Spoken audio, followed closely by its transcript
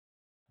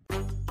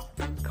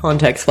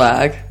context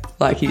flag,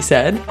 like you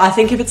said. I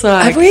think if it's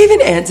like... Have we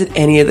even answered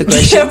any of the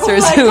questions, or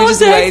is it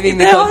just waving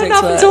the context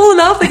flag? It's all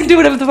enough. They can do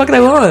whatever the fuck they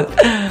want.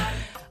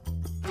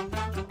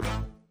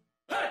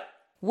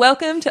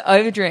 Welcome to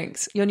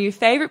Overdrinks, your new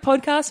favourite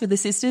podcast with the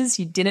sisters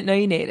you didn't know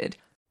you needed.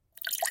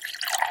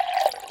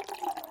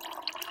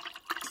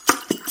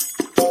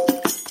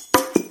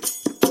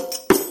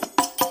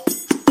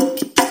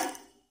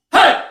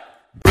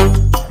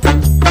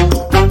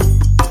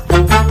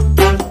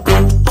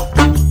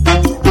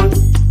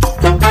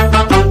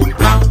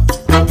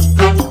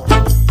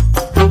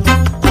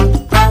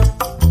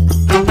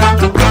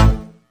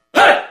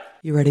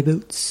 You ready,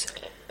 Boots?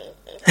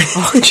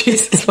 Oh,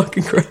 Jesus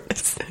fucking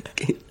Christ.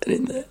 Keep that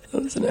in there.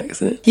 That was an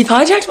accident. You've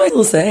hijacked my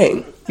little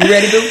saying. You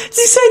ready, Boots?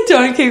 You said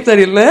don't keep that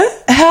in there?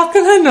 How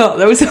can I not?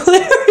 That was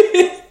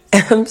hilarious.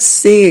 I'm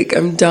sick.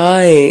 I'm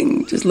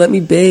dying. Just let me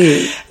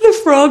be.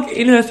 The frog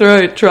in her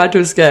throat tried to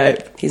escape.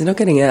 He's not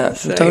getting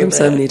out. I've told him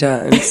so many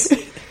times.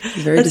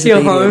 He's very That's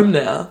your home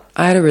now.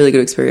 I had a really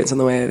good experience on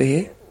the way over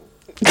here.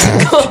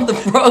 God, the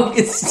frog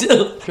is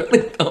still trying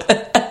to come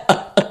out.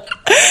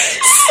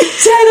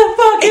 Stay the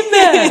fuck in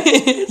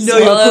there. Know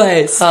your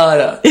place.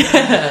 Harder.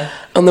 Yeah.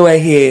 On the way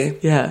here,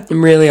 yeah,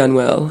 I'm really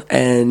unwell.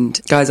 And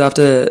guys,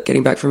 after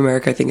getting back from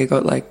America, I think I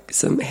got like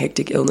some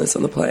hectic illness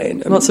on the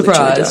plane. I'm not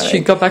surprised. She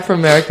got back from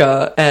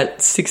America at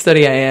 6:30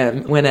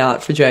 a.m, went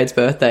out for Jade's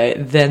birthday,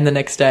 then the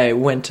next day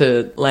went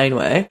to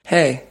Laneway.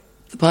 Hey,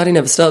 the party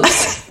never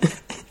stops.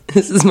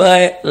 This is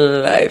my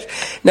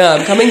life. No,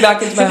 I'm coming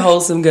back into my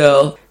wholesome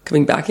girl.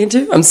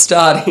 I'm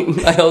starting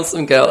my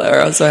wholesome girl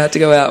era, so I had to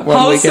go out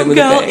one weekend with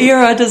a bang. Wholesome girl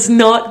era does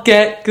not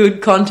get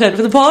good content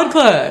for the pod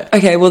club.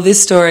 Okay, well,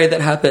 this story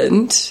that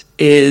happened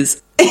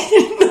is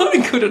not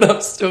a good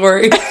enough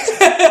story.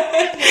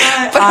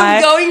 But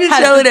I'm going to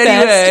tell it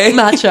anyway.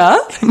 Matcha.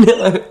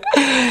 No.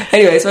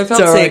 Anyway, so I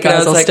felt sick.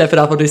 Guys, I'll step it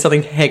up. I'll do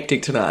something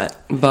hectic tonight.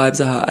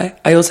 Vibes are high.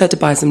 I also had to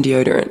buy some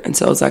deodorant, and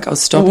so I was like, I'll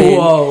stop in.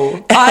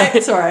 Whoa.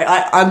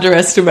 I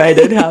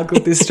underestimated how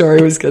good this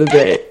story was going to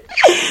be.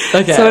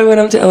 Okay. So I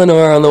went up to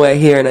Eleanor on the way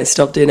here and I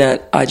stopped in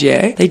at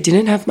IGA. They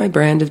didn't have my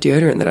brand of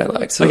deodorant that I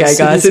liked. So okay,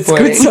 guys, it's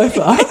good so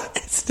far.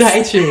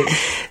 Stay tuned.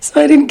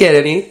 So I didn't get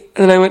any.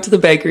 And then I went to the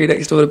bakery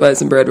next door to buy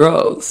some bread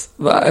rolls.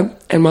 Vibe.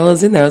 And while I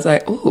was in there, I was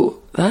like, ooh,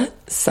 that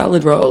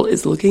salad roll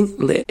is looking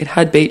lit. It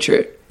had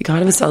beetroot. You can't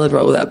have a salad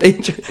roll without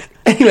beetroot.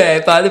 Anyway, I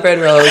buy the bread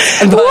rolls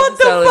and buy what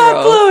the salad fuck,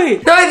 roll. Chloe?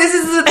 No, this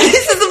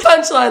is the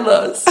punchline,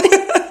 Loz.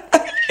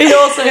 It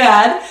also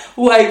had,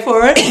 wait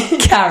for it,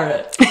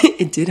 carrot.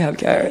 It did have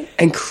carrot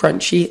and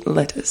crunchy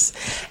lettuce.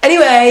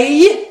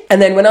 Anyway,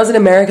 and then when I was in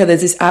America,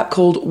 there's this app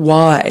called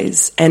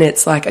Wise, and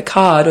it's like a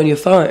card on your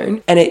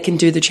phone, and it can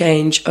do the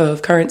change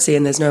of currency,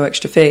 and there's no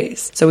extra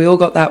fees. So we all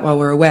got that while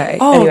we were away.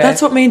 Oh, anyway,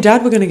 that's what me and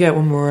Dad were going to get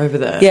when we were over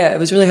there. Yeah, it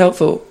was really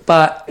helpful,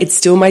 but it's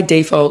still my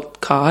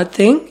default card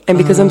thing, and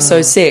because I'm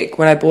so sick,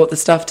 when I bought the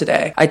stuff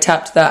today, I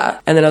tapped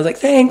that, and then I was like,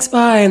 thanks,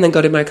 bye, and then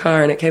got in my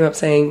car, and it came up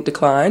saying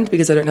declined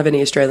because I don't have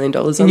any Australian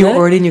dollars on there. there. You're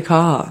already in your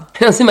car.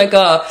 I was in my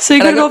car. So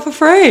you got it all for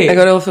free? I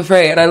got it all for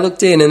free, and I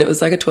looked in, and it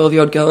was like a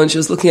 12-year-old girl, and she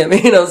was looking at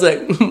me, and I was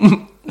like,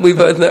 we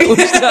both know what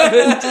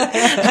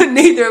happened.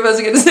 Neither of us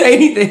are going to say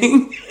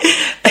anything.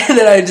 And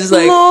then I just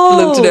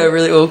looked at her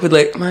really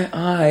awkwardly. My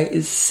eye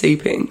is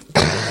seeping.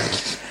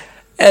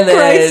 And then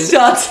Great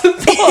start to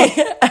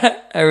the pod.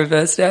 I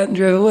reversed out and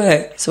drove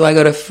away. So I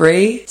got a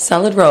free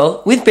salad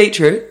roll with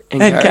beetroot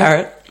and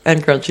carrot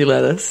and crunchy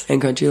lettuce.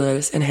 And crunchy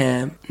lettuce and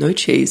ham. No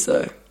cheese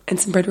though. And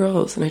some bread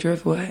rolls, and I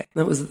drove away.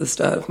 That was at the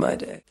start of my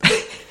day.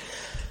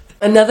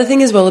 Another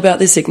thing as well about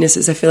this sickness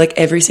is I feel like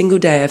every single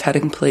day I've had a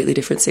completely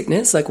different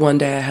sickness. Like one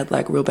day I had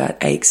like real bad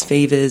aches,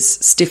 fevers,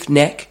 stiff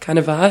neck kind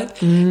of vibe.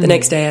 The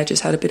next day I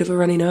just had a bit of a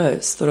runny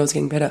nose. Thought I was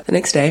getting better. The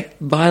next day,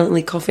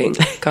 violently coughing.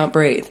 Can't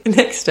breathe. The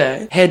next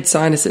day, head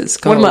sinuses.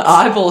 Colds. One of my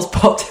eyeballs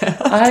popped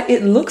out.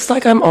 It looks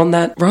like I'm on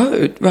that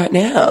road right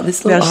now.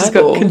 This little now she's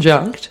eyeball. got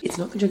conjunct. It's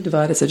not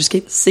conjunctivitis. I just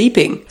keep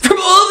seeping from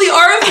all of the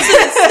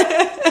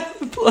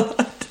orifices.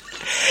 Blood.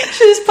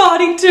 She's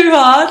partying too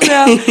hard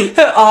now.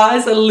 Her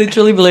eyes are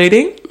literally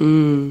bleeding.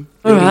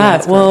 All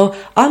right. Well,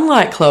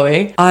 unlike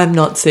Chloe, I'm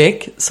not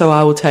sick, so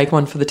I will take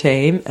one for the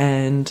team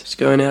and just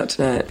going out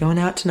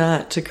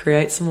tonight to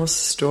create some more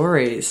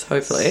stories.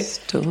 Hopefully,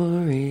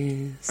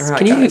 stories. All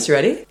right, guys, you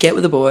ready? Get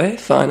with a boy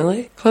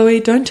finally. Chloe,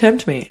 don't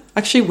tempt me.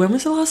 Actually, when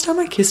was the last time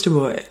I kissed a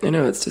boy? I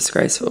know it's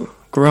disgraceful.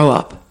 Grow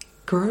up.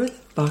 Grow the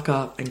fuck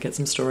up and get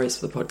some stories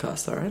for the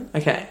podcast. All right.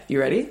 Okay. You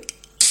ready?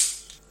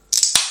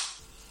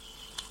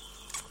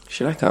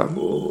 Should I come?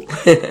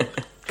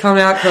 Come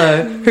out,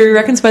 Chloe. Who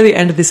reckons by the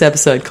end of this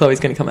episode, Chloe's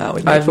going to come out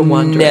with me for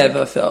one drink? I've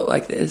never felt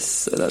like this,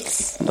 so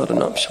that's not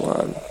an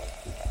option.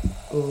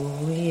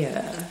 Oh,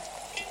 yeah.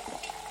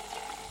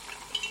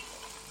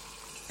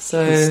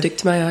 So stick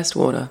to my iced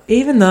water.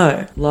 Even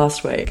though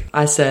last week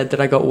I said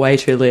that I got way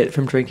too lit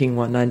from drinking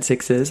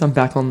 196s, I'm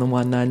back on the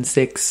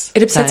 196.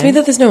 It upsets me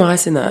that there's no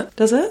ice in that.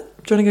 Does it?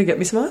 Do you want to go get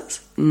me some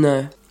ice?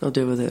 No, I'll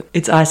deal with it.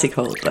 It's icy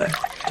cold though.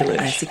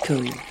 Delicious. Icy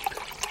cold.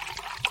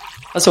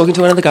 I was talking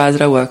to one of the guys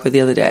that I work with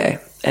the other day,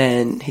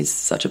 and he's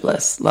such a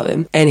bless, love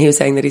him. And he was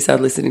saying that he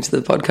started listening to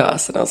the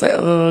podcast, and I was like,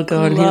 oh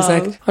God. And he was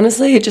like,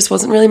 honestly, it just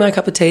wasn't really my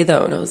cup of tea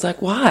though. And I was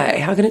like, why?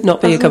 How can it not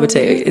be a cup of tea?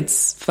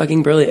 It's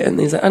fucking brilliant. And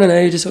he's like, I don't know,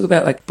 you just talk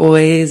about like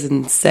boys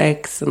and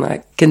sex and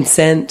like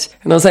consent.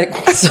 And I was like,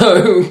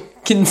 so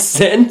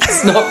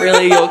consent's not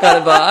really your kind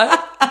of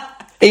vibe?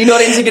 Are you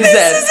not into consent?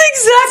 This is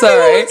exactly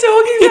what we're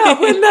talking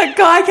about. When that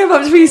guy came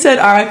up to me and said,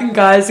 I reckon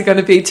guys are going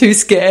to be too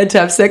scared to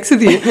have sex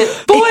with you.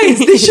 Boys,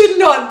 this should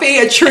not be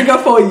a trigger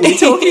for you.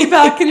 Talking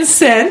about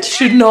consent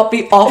should not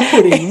be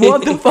off-putting.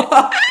 What the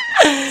fuck?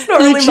 It's not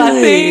really my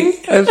thing.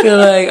 I feel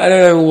like, I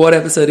don't know what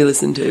episode he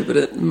listened to, but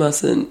it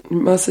mustn't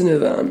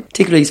have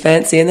tickled his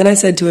fancy. And then I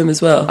said to him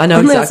as well. I know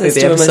exactly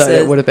the episode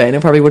it would have been. It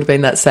probably would have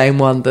been that same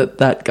one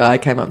that guy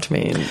came up to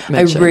me and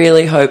mentioned. I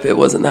really hope it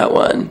wasn't that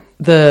one.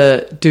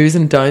 The do's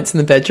and don'ts in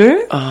the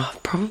bedroom? Oh,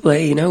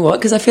 probably. You know what?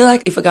 Because I feel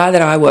like if a guy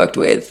that I worked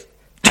with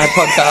had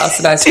podcasts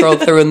and I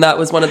scrolled through and that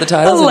was one of the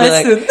titles,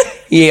 I'd be like,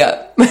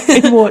 yeah.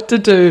 In what to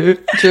do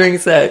during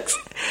sex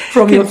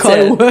from your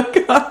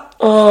co-worker.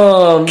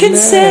 Oh,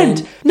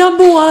 consent. Man.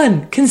 Number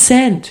one,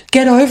 consent.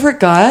 Get over it,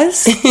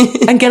 guys,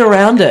 and get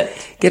around it.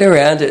 Get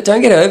around it.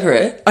 Don't get over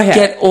it. Okay.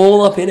 Get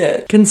all up in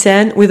it.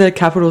 Consent with a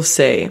capital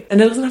C. And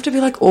it doesn't have to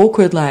be like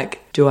awkward, like,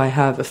 do I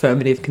have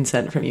affirmative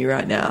consent from you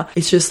right now?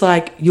 It's just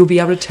like, you'll be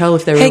able to tell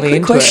if they're really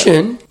into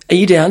question. it. Are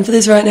you down for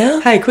this right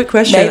now? Hey, quick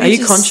question. Maybe are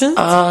you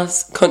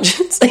conscious?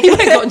 Conscious? Are you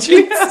my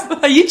conscience?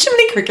 Are you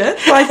Jiminy Cricket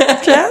by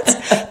chance?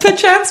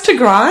 Perchance to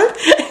grind?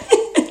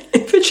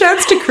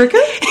 Perchance to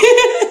cricket?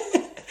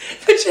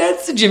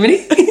 Perchance to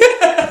Jiminy?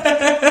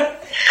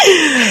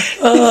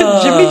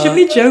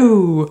 Jimmy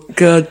Joe.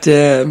 God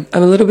damn.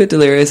 I'm a little bit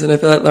delirious and I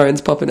feel like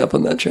Lauren's popping up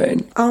on that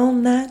train.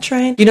 On that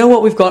train. You know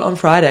what we've got on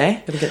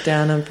Friday? Gotta get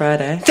down on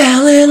Friday.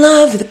 Fell in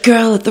love with a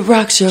girl at the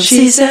rock show.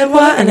 She said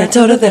what? And I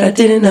told her that I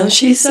didn't know.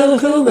 She's so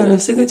cool when I'm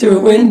sitting through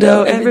a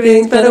window.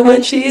 Everything's better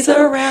when she's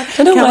around.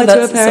 I don't know why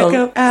that's the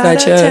song I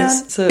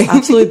chose. It's an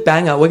absolute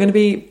banger. We're going to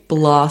be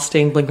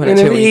blasting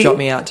Blink-182 when you drop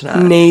me out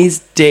tonight. Knees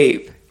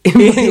deep in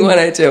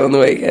Blink-182 on the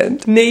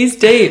weekend. Knees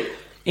deep.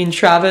 In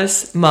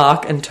Travis,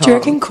 Mark and Tom. Do you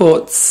reckon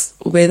Courts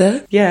will be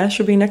there? Yeah,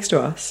 she'll be next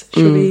to us.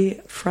 She'll be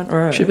front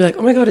row. She'll be like,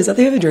 oh my God, is that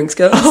the Over Drinks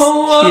girl?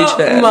 Oh huge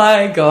fan.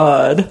 My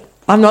God.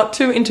 I'm not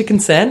too into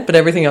consent, but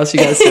everything else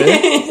you guys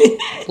do.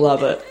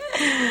 Love it.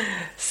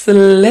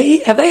 Slay.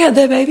 Have they had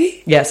their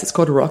baby? Yes, it's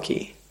called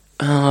Rocky.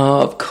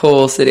 Oh, of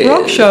course it is.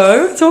 Rock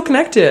show. It's all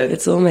connected.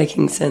 It's all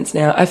making sense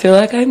now. I feel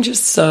like I'm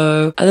just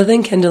so... Other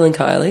than Kendall and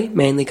Kylie,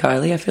 mainly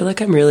Kylie, I feel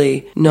like I'm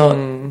really not...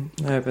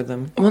 over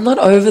them. Well, not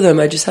over them.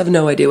 I just have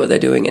no idea what they're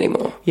doing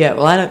anymore. Yeah,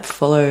 well, I don't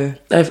follow...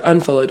 I've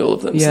unfollowed all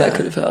of them, so that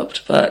could have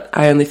helped. But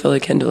I only follow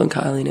Kendall and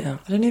Kylie now.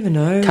 I don't even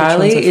know.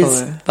 Kylie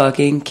is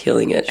fucking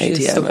killing it,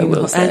 ATM, I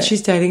will say. And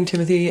she's dating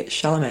Timothy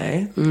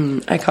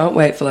Chalamet. I can't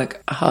wait for like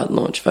a hard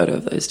launch photo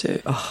of those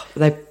two. Oh,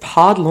 they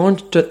hard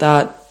launched at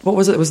that... What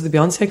was it? Was it the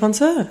Beyonce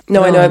concert?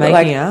 No, I know, but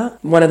like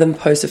out? one of them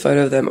post a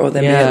photo of them or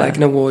them at like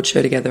an award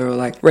show together or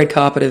like red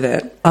carpet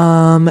event.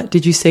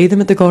 Did you see them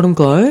at the Golden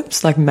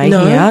Globes? Like making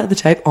out at the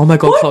tape? Oh my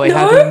God, Chloe, No?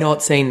 have you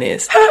not seen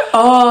this?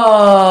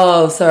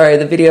 Oh, sorry,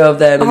 the video of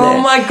them.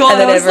 Oh my God, and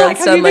then I was like,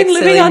 have you been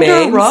living under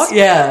a rock?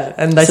 Yeah,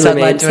 and they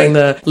started like doing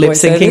the lip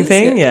syncing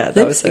thing. Yeah,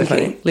 that was so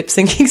funny. Lip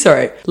syncing,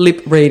 sorry,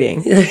 lip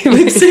reading. Lip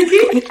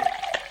syncing.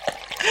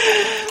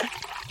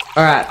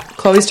 All right,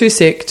 Chloe's too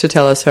sick to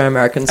tell us her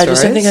American stories. I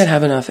just don't think I'd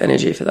have enough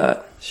energy for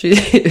that.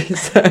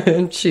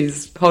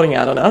 She's holding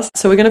out on us.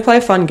 So we're going to play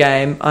a fun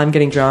game. I'm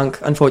getting drunk.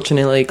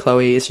 Unfortunately,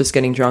 Chloe is just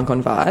getting drunk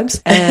on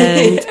vibes.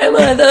 And am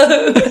I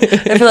though?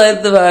 I feel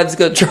like the vibes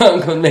got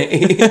drunk on me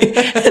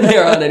and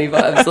there aren't any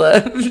vibes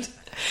left.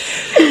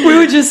 We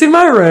were just in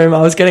my room.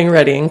 I was getting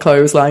ready and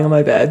Chloe was lying on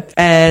my bed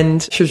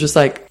and she was just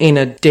like in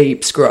a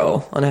deep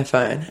scroll on her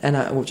phone and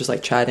we were just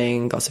like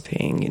chatting,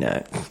 gossiping, you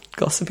know.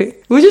 Gossiping?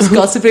 We were just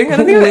gossiping. I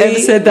don't think I've ever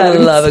said that. I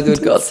love a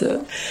good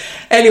gossip.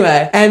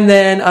 Anyway, and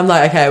then I'm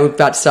like, okay, we're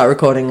about to start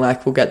recording,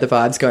 like we'll get the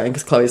vibes going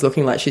because Chloe's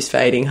looking like she's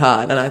fading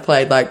hard and I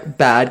played like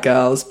Bad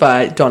Girls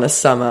by Donna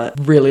Summer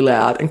really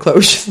loud and Chloe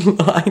was just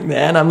lying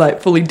there and I'm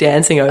like fully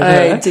dancing over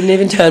her. I didn't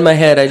even turn my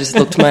head. I just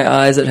looked my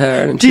eyes at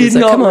her and she was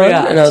like, come on.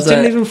 And I was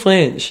didn't even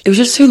flinch. It was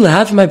just too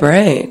loud for my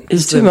brain. It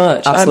was too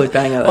much. Absolute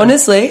banger.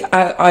 Honestly,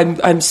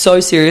 I'm so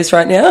serious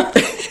right now.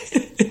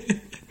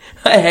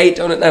 I hate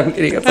Donna. No, I'm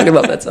kidding. I fucking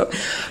love that song.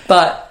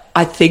 But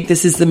I think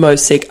this is the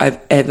most sick I've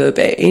ever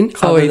been.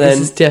 Chloe, this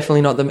is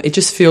definitely not it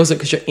just feels it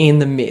because you're in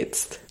the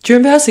midst. Do you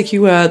remember how sick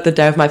you were the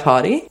day of my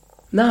party?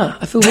 Nah,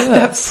 I feel worse.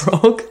 That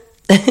frog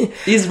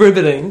is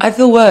riveting. I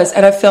feel worse.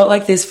 And I felt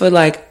like this for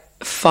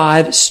like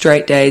 5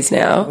 straight days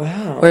now.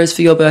 Wow. Whereas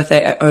for your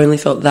birthday, I only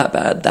felt that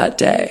bad that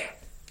day.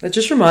 It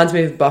just reminds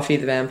me of Buffy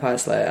the Vampire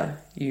Slayer,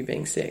 you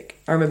being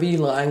sick. I remember you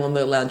lying on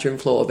the lounge room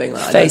floor being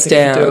like, face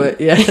down. I do it.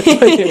 Yeah, I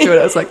do it.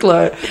 I was like,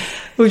 Chloe,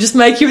 We'll just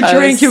make you a I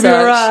drink, was you'll be such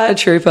all right. a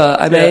trooper.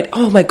 I made,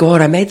 oh my God,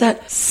 I made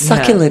that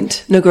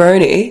succulent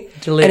Negroni.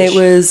 Delish. And it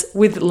was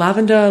with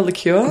lavender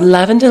liqueur.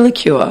 lavender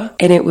liqueur,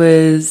 and it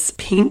was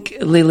pink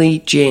lily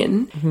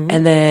gin.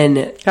 And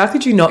then, How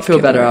could you not feel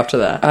better after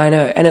that? I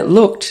know, and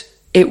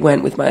it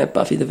went with my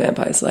Buffy the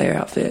Vampire Slayer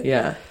outfit.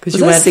 Yeah. Was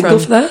you I single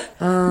for that?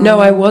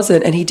 No, I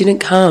wasn't, and he didn't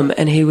come,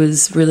 and he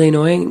was really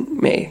annoying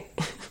me.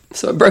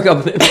 So I broke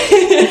up with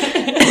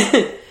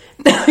him.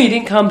 No, he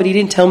didn't come, but he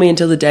didn't tell me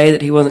until the day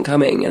that he wasn't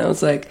coming, and I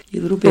was like,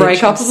 you little bitch.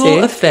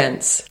 Breakupable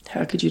offence.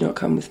 How could you not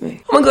come with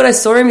me? Oh my God, I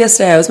saw him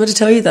yesterday. I was meant to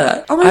tell you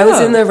that. Oh my I was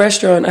God. in the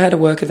restaurant. I had a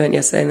work event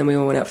yesterday, and then we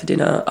all went out for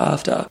dinner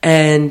after.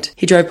 And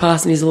he drove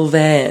past in his little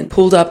van,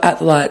 pulled up at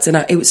the lights, and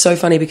it was so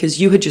funny because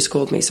you had just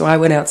called me. So I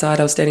went outside.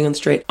 I was standing on the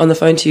street on the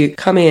phone to you.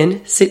 Come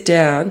in, sit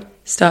down,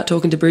 start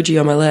talking to Bridgie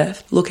on my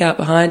left, look out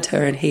behind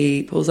her, and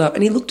he pulls up,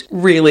 and he looked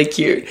really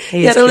cute.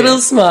 He had a little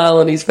smile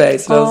on his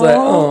face, and I was like,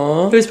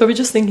 "Aw." He was probably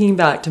just thinking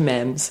back to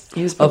memes of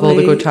all the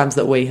probably- good times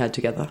that we had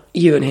together.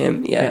 You and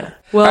him, yeah.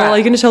 Well, All right. are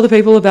you going to tell the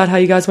people about how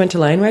you guys went to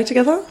Laneway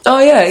together? Oh,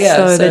 yeah.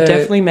 So they're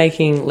definitely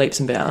making leaps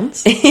and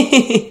bounds.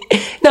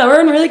 No, we're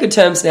on really good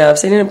terms now. I've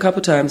seen him a couple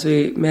of times.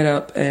 We met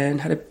up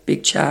and had a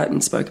big chat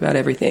and spoke about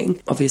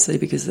everything. Obviously,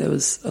 because there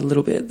was a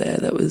little bit there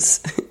that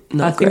was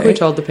not I think great. we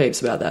told the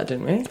peeps about that,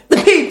 didn't we?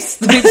 The peeps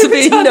are being I think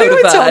we told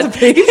notified. the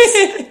peeps.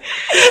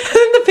 I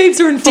think the peeps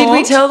are informed. Did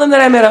we tell them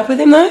that I met up with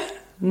him though?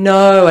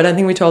 No, I don't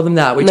think we told them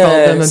that. We No,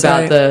 told them so-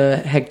 about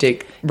the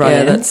hectic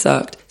run-in. Yeah, that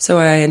sucked. So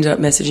I ended up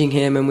messaging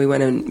him and we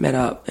went and met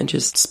up and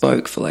just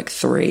spoke for like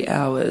 3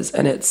 hours,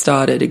 and it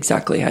started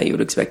exactly how you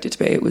would expect it to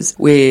be. It was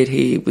weird.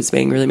 He was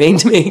being really mean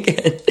to me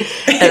again.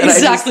 And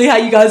Exactly how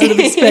you guys would have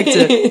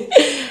expected.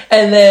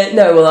 And then,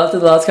 after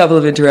the last couple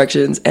of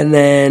interactions, and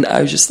then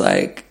I was just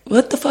like,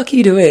 what the fuck are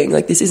you doing?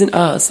 Like, this isn't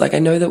us. Like, I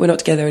know that we're not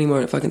together anymore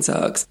and it fucking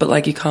sucks. But,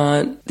 like,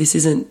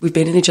 we've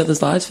been in each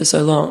other's lives for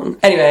so long.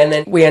 Anyway, and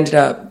then we ended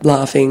up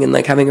laughing and,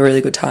 like, having a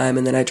really good time.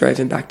 And then I drove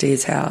him back to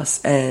his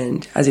house.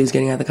 And as he was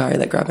getting out of the car, he,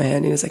 like, grabbed my hand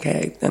and he was like,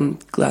 hey, I'm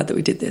glad that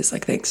we did this.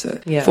 Like, thanks for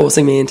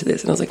forcing me into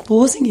this. And I was like,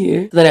 forcing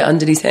you? Then I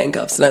undid his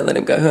handcuffs and I let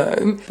him go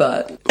home.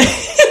 But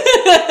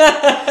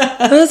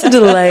that was a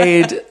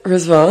delayed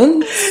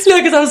response.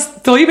 No, because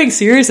thought you were being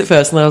serious at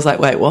first, and then I was like,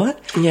 wait, what?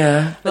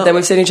 Yeah. But then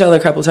we've seen each other a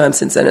couple of times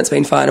since then. It's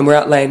been fine. And we're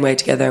out Laneway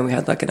together and we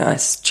had like a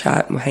nice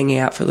chat and we're hanging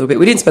out for a little bit.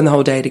 We didn't spend the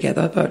whole day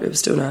together, but it was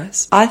still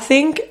nice. I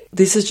think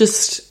this is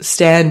just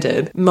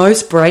standard.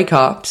 Most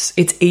breakups,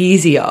 it's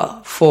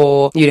easier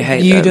for You to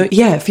hate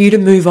them. For you to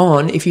move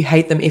on if you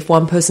hate them, if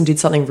one person did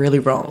something really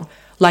wrong.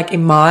 Like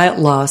in my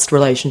last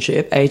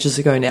relationship, ages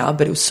ago now,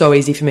 but it was so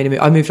easy for me to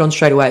move. I moved on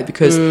straight away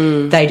because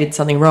they did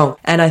something wrong.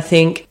 And I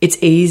think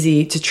it's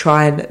easy to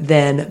try and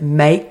then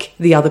make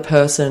the other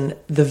person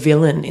the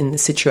villain in the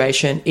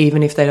situation,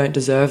 even if they don't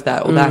deserve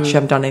that or they actually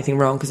haven't done anything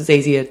wrong, because it's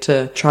easier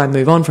to try and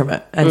move on from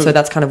it. And so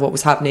that's kind of what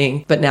was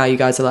happening. But now you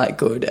guys are like,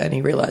 good. And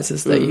he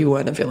realizes that you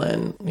weren't a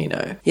villain, you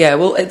know. Yeah,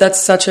 well,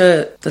 that's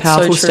Powerful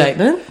so true.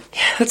 statement.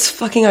 Yeah, that's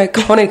fucking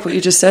iconic what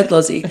you just said,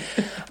 Lozzie.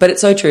 But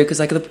it's so true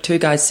because like the two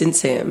guys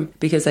since him,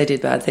 because they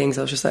did bad things,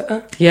 I was just like,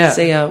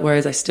 see ya.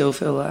 Whereas I still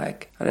feel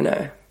like, I don't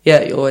know.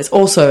 Yeah, you always.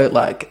 Also,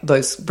 like,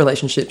 those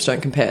relationships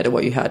don't compare to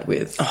what you had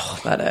with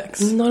that ex.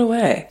 Not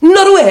away.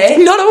 Not away.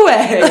 Not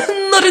away.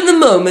 Not in the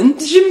moment.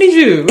 Jimmy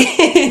Joo.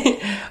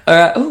 All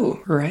right. Oh,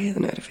 Ray, the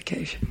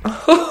notification.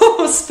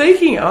 Oh,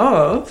 speaking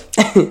of.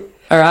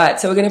 All right,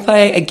 so we're going to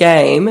play a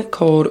game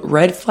called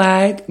Red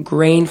Flag,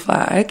 Green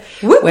Flag,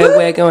 Whoop, where whoop.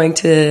 we're going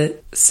to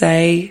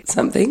say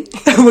something.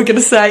 We're going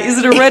to say, is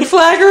it a red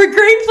flag or a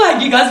green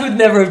flag? You guys would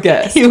never have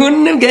guessed. You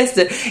wouldn't have guessed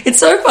it. It's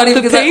so funny The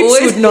because I peeps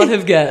always would not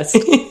have guessed.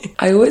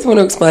 I always want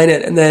to explain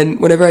it, and then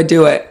whenever I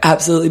do, I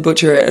absolutely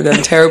butcher it, and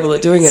I'm terrible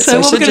at doing it. So I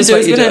what should we're going just to do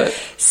let is you we're do going to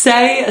it.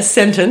 say a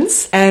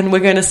sentence, and we're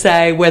going to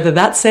say whether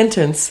that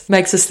sentence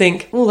makes us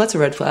think, oh, that's a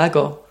red flag,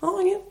 or, oh,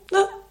 yeah,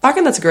 no, I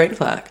reckon that's a green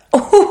flag.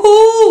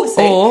 Ooh,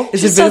 see? Or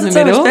is Just it a bit in sounds the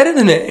so middle? much better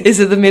than me. Is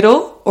it the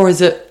middle, or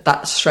is it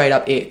that straight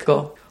up ick,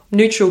 or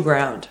neutral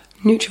ground?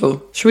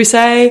 Neutral. Should we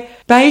say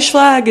beige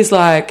flag is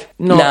like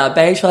not... Nah,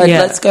 beige flag. Yeah.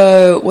 Let's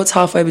go. What's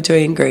halfway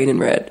between green and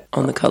red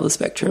on the colour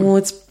spectrum? Well,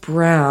 it's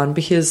brown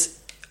because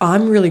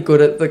I'm really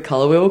good at the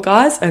colour wheel,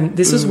 guys, and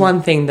this is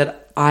one thing that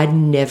I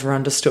never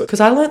understood because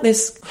I learnt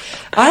this.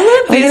 Are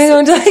you going to go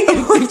into like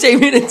a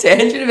 15-minute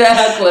tangent about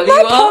how clever you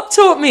My are? pop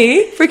taught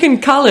me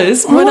freaking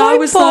colours when I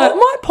was like...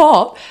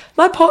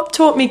 My pop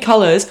taught me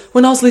colours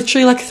when I was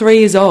literally like 3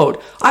 years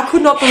old. I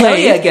could not believe... Hell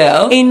yeah,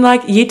 girl. In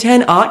like year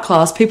 10 art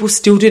class, people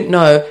still didn't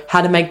know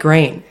how to make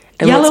green.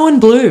 And Yellow and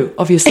blue,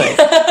 obviously.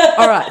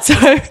 All right, so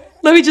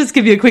let me just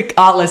give you a quick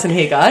art lesson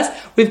here, guys.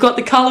 We've got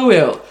the colour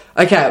wheel.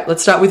 Okay,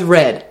 let's start with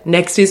red.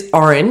 Next is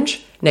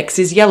orange. Next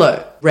is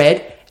yellow.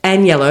 Red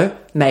and yellow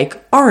make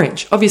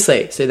orange,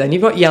 obviously. So then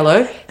you've got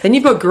yellow, then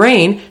you've got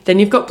green, then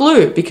you've got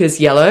blue because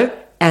yellow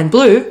and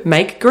blue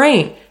make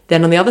green.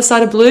 Then on the other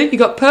side of blue, you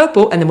got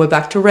purple, and then we're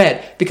back to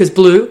red because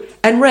blue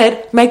and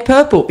red make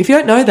purple. If you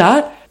don't know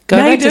that, Go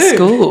now back you to do.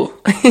 school.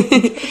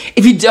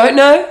 If you don't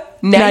know,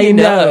 now you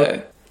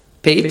know.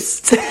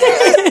 Peeps.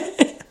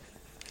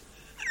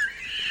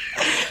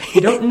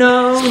 You don't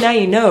know, now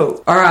you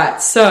know. All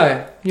right,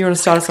 so you want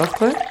to start us off,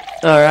 Chloe?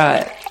 All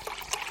right.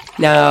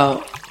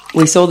 Now,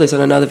 we saw this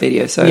on another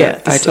video, so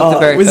Yeah, I took the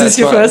very was first this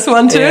your one. first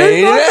one too?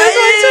 Yeah. My first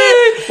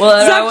one too.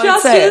 Well, Zach I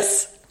won't say it.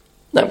 Justice.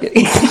 No, I'm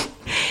kidding.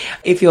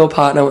 If your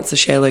partner wants to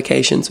share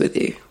locations with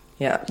you,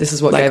 Yeah, this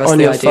is what like gave us on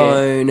the your idea.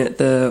 phone,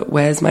 the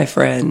where's my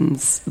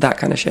friends, that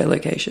kind of share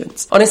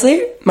locations.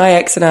 Honestly, my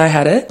ex and I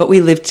had it, but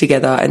we lived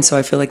together, and so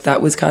I feel like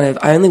that was kind of,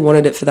 I only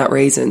wanted it for that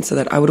reason, so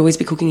that I would always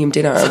be cooking him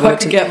dinner. So I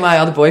could get my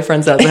other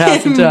boyfriends out of the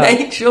house and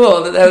make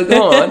sure that they were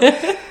gone,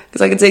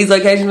 because I could see his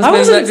location was I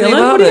moving back wasn't to the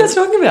villain. What are you guys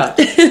apartment.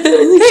 talking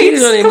about?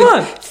 Cheated on him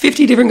come with on.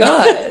 50 different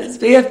guys.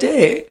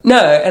 BFD. No,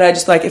 and I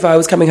just like, if I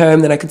was coming home,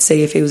 then I could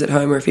see if he was at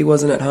home or if he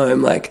wasn't at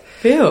home. Like,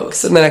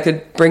 Feels. and then I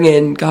could bring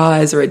in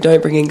guys or I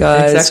don't bring in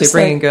guys. Exactly, Just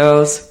bringing like,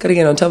 girls. gotta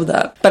get on top of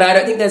that. But I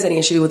don't think there's any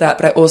issue with that.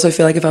 But I also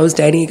feel like if I was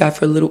dating a guy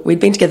for a little,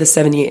 we'd been together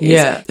 7 years.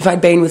 Yeah. If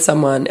I'd been with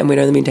someone and we'd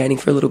only been dating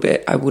for a little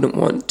bit, I wouldn't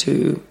want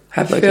to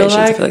have I locations.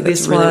 I feel like this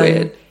that's really one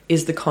weird.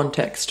 is the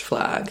context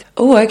flag.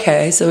 Oh,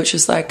 okay. So it's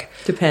just like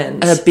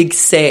Depends. a big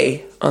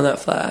C on that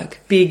flag.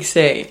 Big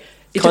C.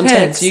 It Context.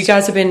 depends. You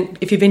guys have been,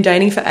 if you've been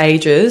dating for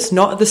ages,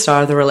 not at the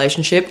start of the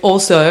relationship.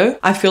 Also,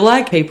 I feel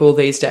like people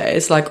these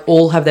days, like,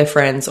 all have their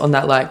friends on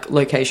that, like,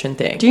 location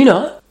thing. Do you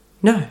not?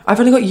 No, I've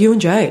only got you and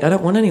Jade. I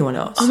don't want anyone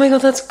else. Oh my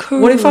God, that's cool.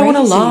 What if I want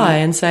to lie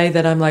and say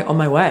that I'm, like, on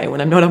my way when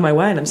I'm not on my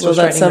way and I'm still Well,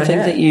 that's straightening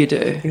my something hair? that you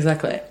do.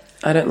 Exactly.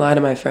 I don't lie to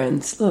my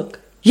friends. Look.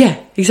 Yeah,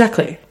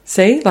 exactly.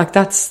 See? Like,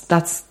 that's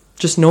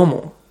just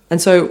normal.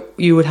 And so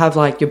you would have,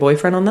 like, your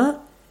boyfriend on that?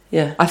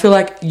 Yeah. I feel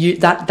like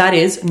that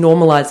is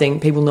normalizing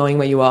people knowing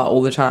where you are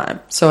all the time.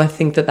 So I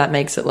think that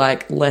makes it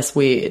like less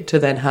weird to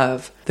then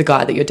have the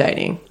guy that you're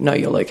dating know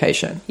your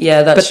location.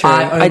 Yeah, that's but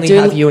true. I only do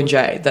have you and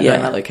Jade that Yeah.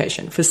 know my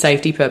location for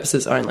safety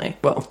purposes only.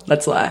 Well,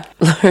 let's lie.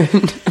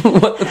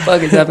 What the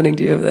fuck is happening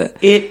to you over there?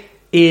 It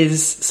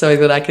is so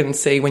that I can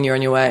see when you're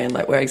on your way and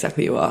like where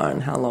exactly you are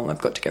and how long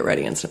I've got to get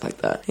ready and stuff like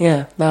that.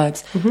 Yeah,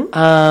 vibes.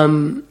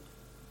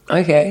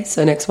 Okay,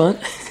 so next one.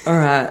 All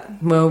right.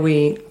 Well,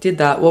 we did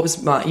that. What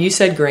was my? You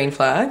said green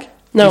flag.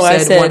 No, you I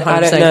said, 100% I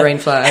don't know. green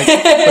flag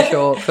for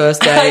sure.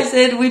 First date. I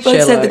said, we both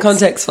share said the loads.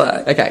 context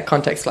flag. Okay,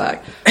 context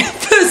flag.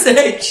 First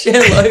date,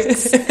 share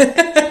loads.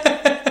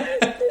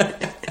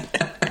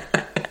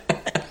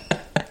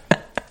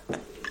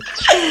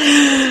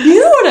 You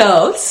know what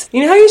else?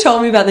 You know how you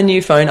told me about the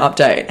new phone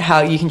update?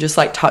 How you can just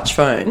like touch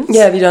phones?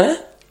 Yeah, have you done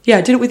it? Yeah,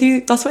 I did it with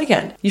you last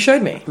weekend. You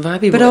showed me.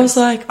 Vibey But I was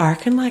boys. like, I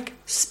reckon like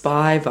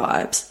spy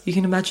vibes. You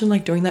can imagine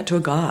like doing that to a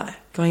guy.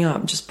 Going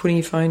up, just putting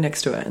your phone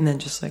next to it and then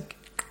just like,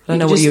 I don't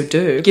know what Just you would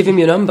do. Give him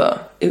your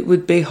number. It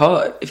would be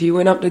hot. If you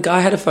went up to a guy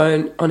had a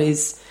phone on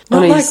his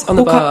Not like on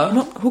the hook bar. up,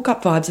 not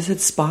hookup vibes. I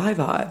said spy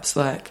vibes,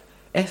 like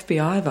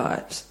FBI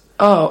vibes.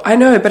 Oh, I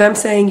know, but I'm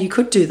saying you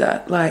could do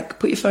that. Like,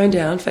 put your phone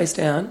down, face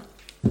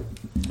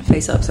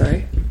up,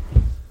 sorry.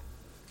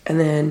 And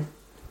then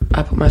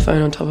I put my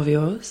phone on top of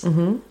yours.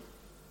 Mm-hmm.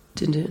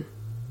 Dun-dun.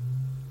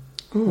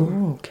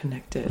 Oh,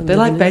 connected. And They're then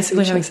like in the basically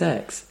future- having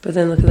sex. But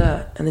then look at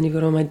that. And then you've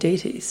got all my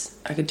DTs.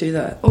 I could do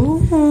that.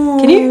 Oh,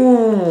 Can you?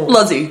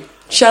 Lozzie,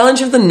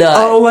 challenge of the night.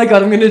 Oh my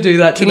god, I'm going to do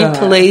that Can tonight.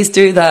 you please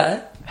do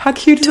that How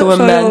cute is to that a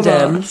photo of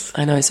mandem? us?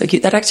 I know, so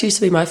cute. That actually used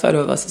to be my photo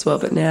of us as well,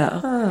 but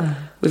now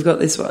we've got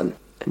this one.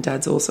 And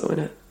Dad's also in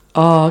it.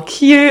 Oh,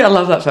 cute. I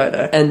love that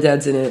photo. And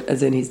Dad's in it,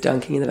 as in he's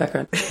dunking in the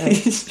background.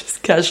 He's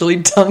just casually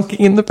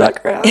dunking in the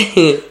background.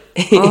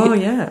 Oh,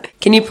 yeah.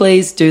 Can you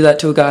please do that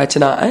to a guy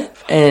tonight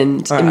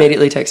and All right.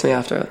 immediately text me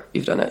after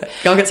you've done it?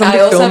 I'll get someone I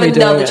to also film have me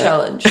doing another it.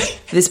 challenge.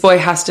 This boy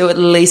has to at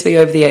least be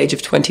over the age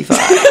of 25.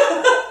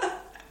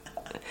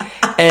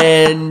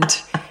 And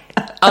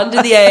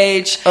under the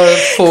age of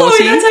 40. Oh,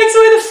 that takes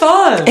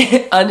away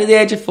the fun. Under the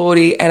age of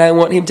 40, and I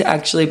want him to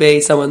actually be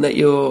someone that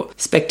you're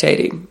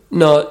spectating,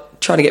 not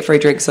trying to get free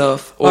drinks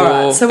off or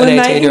All right, so an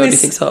we're 18-year-old making who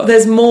thinks hot.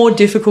 there's more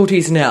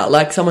difficulties now,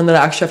 like someone that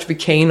I actually have to be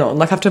keen on.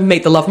 Like I have to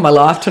meet the love of my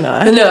life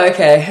tonight. No,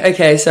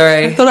 okay,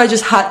 sorry. I thought I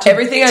just had to.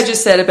 Everything I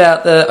just said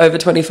about the over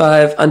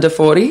 25, under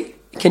 40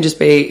 can just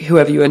be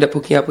whoever you end up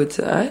hooking up with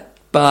tonight,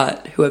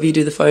 but whoever you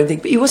do the phone thing.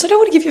 But you also don't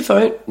want to give your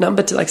phone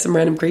number to like some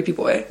random creepy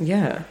boy.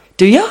 Yeah.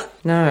 Do ya?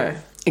 No.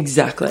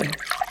 Exactly.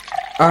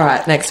 All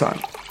right, next one.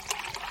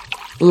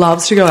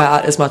 Loves to go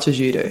out as much as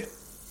you do.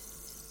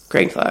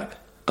 Green flag.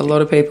 A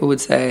lot of people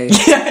would say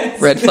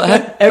red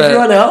flag. but-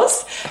 Everyone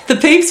else, the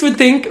peeps would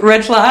think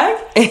red flag.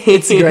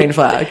 It's a green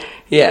flag.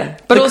 Yeah,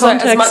 but The also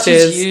as context much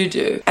is- as you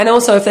do, and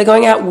also if they're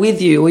going out with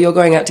you or you're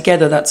going out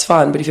together, that's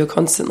fun. But if you're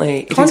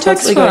constantly,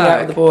 Context going out flag.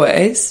 with the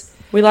boys,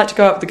 We like to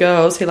go out with the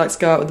girls. He likes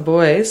to go out with the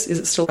boys. Is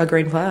it still a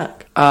green flag?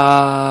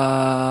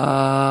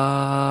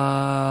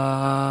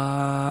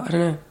 I don't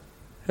know.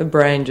 Her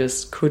brain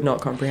just could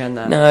not comprehend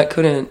that. No, I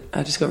couldn't.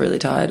 I just got really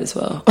tired as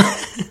well.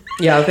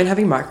 Yeah, I've been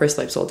having micro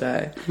sleeps all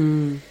day.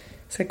 So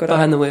I got up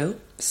Behind the wheel,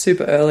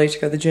 super early to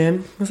go to the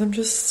gym because I'm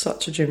just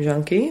such a gym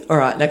junkie. All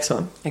right, next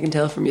one. I can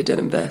tell from your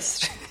denim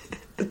vest.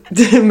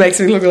 It makes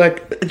me look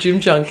like a gym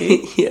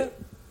junkie. Yeah.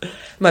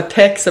 My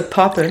pecs are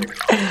popping.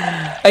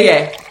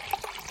 Okay.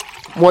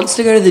 Wants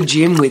to go to the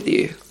gym with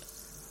you.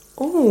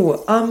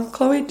 Oh,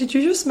 Chloe, did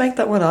you just make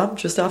that one up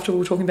just after we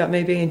were talking about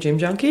me being a gym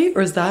junkie?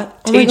 Or is that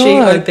Oh my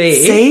God. TGOB?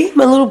 See?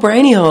 My little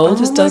brainy hole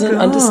just my doesn't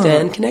God.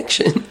 understand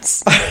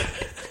connections.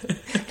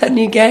 That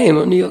new game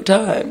on New York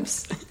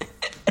Times.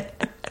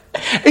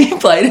 Have you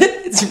played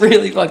it? It's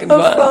really fucking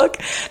fun. Oh, fuck.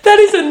 That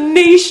is a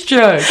niche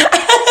joke.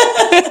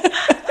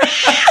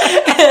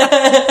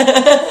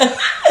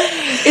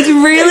 It's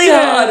really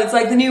hard. It's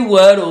like the new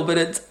Wordle, but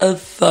it's a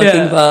fucking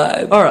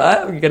vibe. All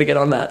right, we're going to get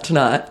on that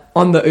tonight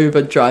on the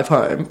Uber drive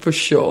home for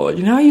sure.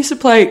 You know, I used to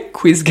play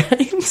quiz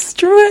games.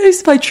 Do you remember I used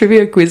to play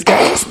trivia quiz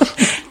games?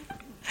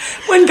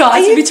 When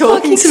guys would be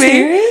talking to me.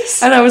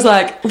 Serious? And I was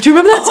like, do you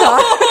remember that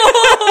time?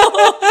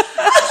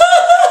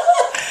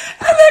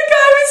 And that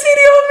guy was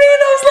hitting on me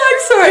and I was like,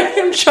 sorry,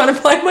 I'm trying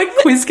to play my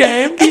quiz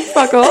game. Can you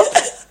fuck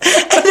off?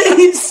 And then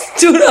he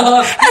stood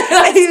up.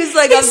 And he was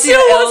like, He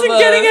still wasn't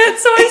getting it,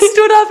 so I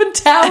stood up and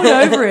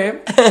towered over him.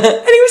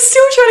 And he was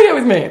still trying to get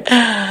with me.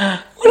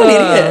 What an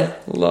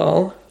idiot.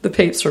 Lol. The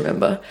peeps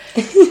remember.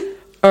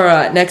 All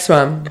right, next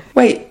one.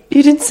 Wait,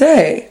 you didn't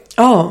say.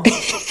 Oh,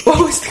 what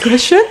was the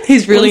question?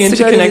 He's really Wants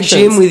into to go connections. to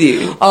the gym with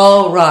you.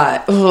 Oh,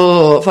 right.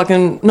 Oh,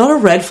 fucking not a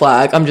red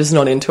flag. I'm just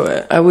not into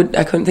it.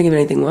 I couldn't think of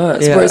anything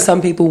worse. Yeah. Whereas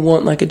some people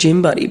want like a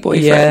gym buddy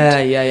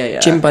boyfriend. Yeah.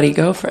 Gym buddy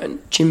girlfriend.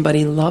 Gym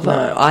buddy lover.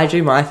 No, I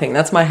do my thing.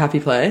 That's my happy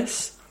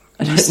place.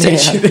 I don't stay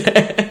need you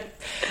there.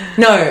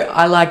 No,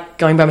 I like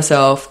going by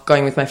myself,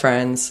 going with my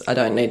friends. I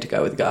don't need to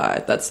go with a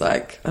guy. That's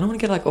like, I don't want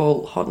to get like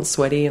all hot and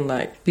sweaty and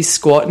like be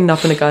squatting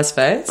up in a guy's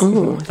face.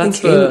 Ooh, I That's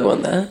think he would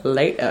want that.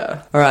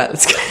 later. All right,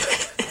 let's go.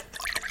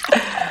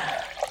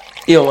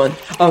 Your one.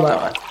 Oh, my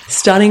one.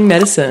 Studying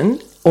medicine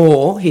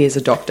or he is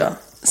a doctor.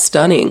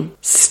 Stunning.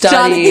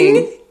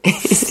 Stunning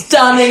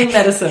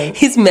medicine.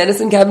 His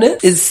medicine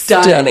cabinet is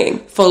stunning.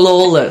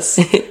 Flawless.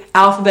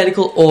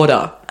 Alphabetical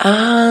order.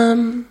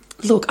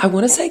 Look, I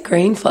want to say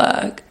green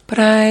flag, but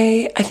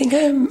I think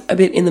I'm a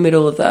bit in the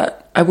middle of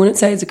that. I wouldn't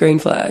say it's a green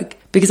flag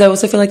because I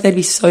also feel like they'd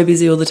be so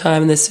busy all the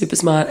time and they're super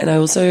smart. And I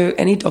also,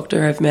 any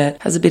doctor I've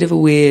met has a bit of a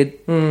weird...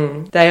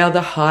 They are the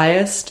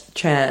highest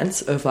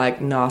chance of like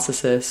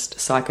narcissist,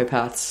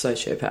 psychopaths,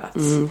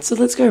 sociopaths. So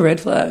let's go red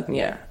flag.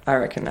 Yeah, I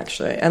reckon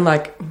actually. And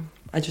like,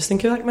 I just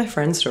think of like my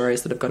friend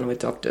stories that have gone with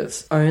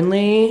doctors.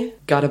 Only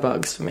gutter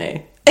bugs for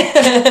me.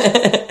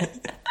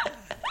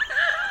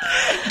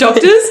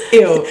 Doctors?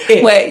 Ew.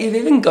 Ick. Wait, you've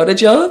even got a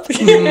job?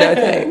 No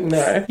thanks.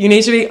 No. You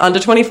need to be under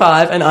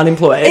 25 and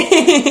unemployed.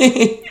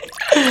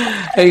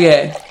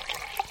 Okay.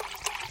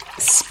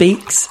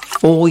 Speaks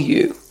for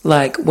you.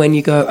 Like when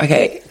you go,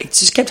 okay, it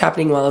just kept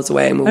happening while I was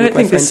away and we were I with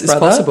don't my think this friend's is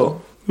brother.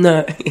 possible.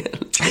 No.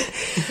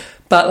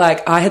 But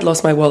like I had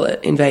lost my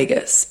wallet in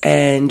Vegas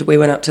and we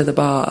went up to the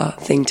bar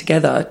thing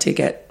together to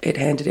get it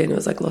handed in. It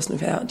was like lost and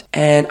found.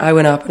 And I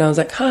went up and I was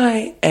like,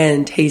 hi.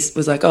 And he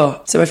was like,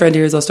 oh, so my friend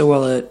here has lost her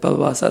wallet, blah, blah,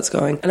 blah. So that's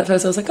going. And at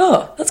first I was like,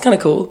 oh, that's kind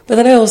of cool. But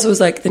then I also was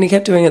like, then he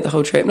kept doing it the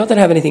whole trip. Not that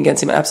I have anything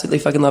against him. I absolutely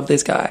fucking love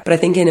this guy. But I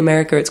think in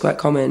America it's quite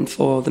common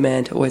for the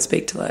man to always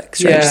speak to like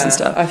strangers and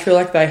stuff. I feel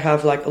like they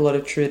have like a lot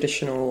of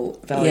traditional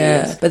values.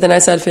 Yeah. But then I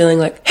started feeling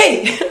like,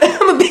 hey,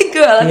 I'm a big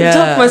girl. I can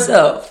talk for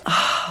myself.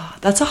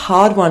 That's a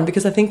hard one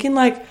because I think in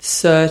like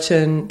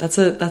certain that's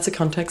a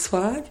context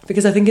flag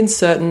because I think in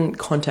certain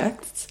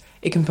contexts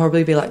it can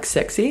probably be like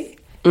sexy.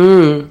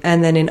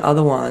 And then in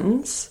other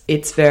ones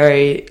it's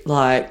very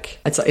like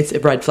it's a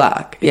red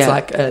flag. It's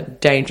like a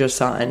danger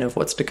sign of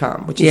what's to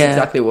come, which is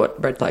exactly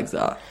what red flags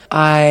are.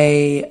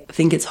 I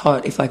think it's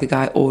hot if like a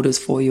guy orders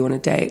for you on a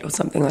date or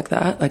something like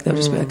that. Like they'll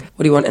just be like,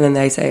 what do you want? And then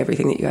they say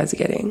everything that you guys are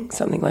getting,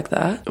 something like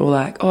that. Or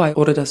like, oh, I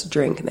ordered us a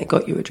drink and they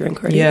got you a drink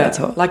already. Yeah, That's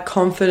hot. like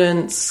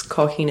confidence,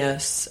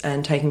 cockiness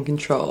and taking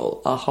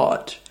control are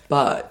hot,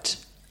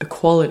 but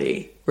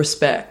equality,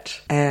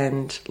 respect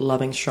and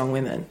loving strong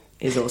women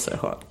is also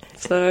hot.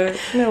 So,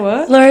 you know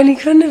what? Lauren, you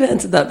couldn't have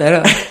answered that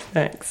better.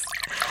 Thanks.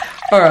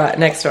 All right,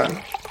 next one.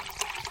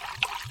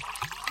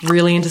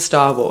 Really into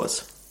Star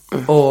Wars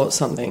or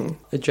something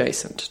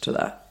adjacent to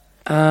that.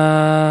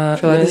 I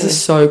feel like this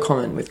is so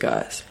common with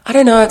guys. I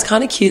don't know. It's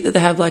kind of cute that they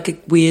have like a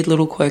weird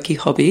little quirky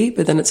hobby,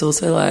 but then it's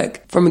also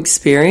like from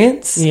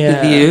experience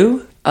with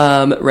you,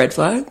 red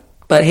flag.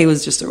 But he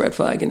was just a red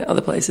flag in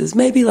other places.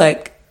 Maybe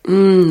like,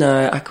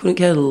 no, I couldn't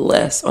care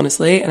less,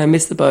 honestly. And I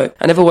missed the boat.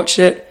 I never watched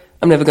it.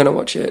 I'm never going to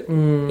watch it.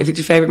 If it's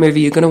your favourite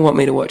movie, you're going to want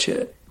me to watch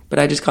it. But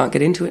I just can't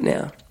get into it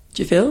now.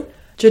 Do you feel?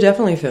 Do you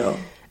definitely feel?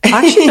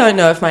 I actually don't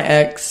know if my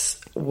ex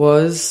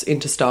was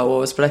into Star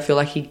Wars, but I feel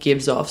like he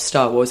gives off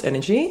Star Wars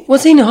energy.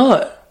 Was he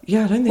not?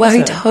 Yeah, I don't think Well, so.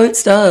 he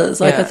totes does.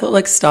 Like, Yeah. I thought,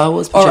 like, Star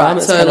Wars All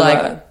pajamas. right, so kinda like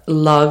vibe.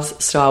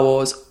 loves Star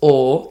Wars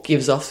or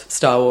gives off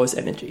Star Wars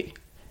energy.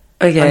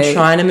 Okay. I'm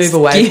trying to move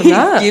away from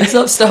that. Gives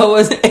off Star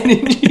Wars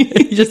energy.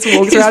 He just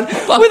walks around with a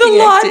fucking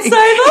acting.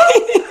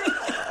 lightsaber.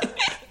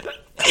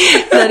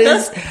 That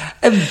is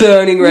a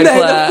burning red May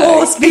flag. the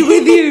Force be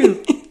with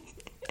you.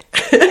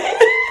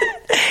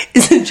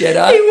 Is a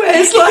Jedi. He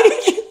wears like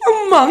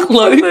a monk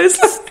Clothes.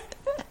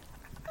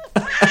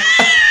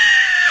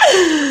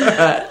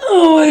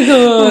 Oh my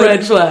god.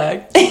 red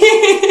flag.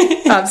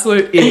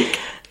 Absolute ick.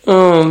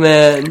 Oh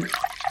man.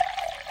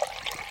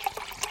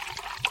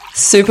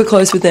 super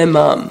close with their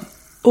mum.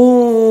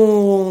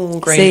 Oh,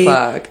 green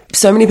flag.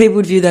 So many people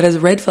would view that as a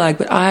red flag,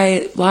 but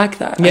I like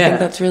that. Yeah. I think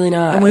that's really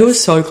nice. And we were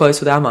so close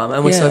with our mum,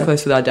 and we're so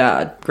close with our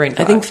dad. Green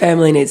flag. I think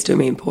family needs to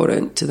be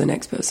important to the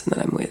next person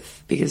that I'm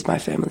with, because my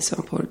family's so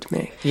important to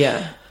me.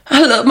 Yeah.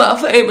 I love my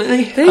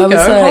family. There you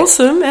go.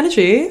 Wholesome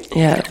energy.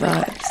 Yeah,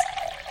 vibes.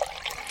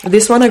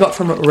 This one I got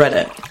from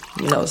Reddit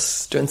when I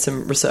was doing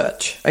some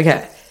research.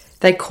 Okay.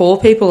 They call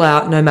people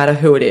out no matter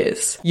who it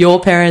is. Your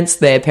parents,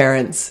 their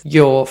parents,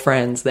 your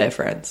friends, their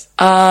friends.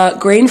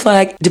 Green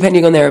flag,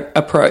 depending on their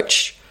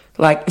approach.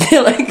 Like,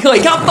 they're like, I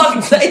can't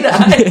fucking say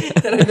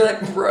that. Then I'd be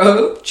like,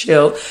 bro,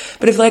 chill.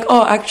 But if like,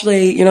 oh,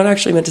 actually, you're not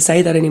actually meant to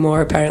say that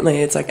anymore,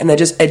 apparently. It's like, and they're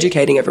just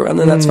educating everyone,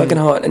 then that's fucking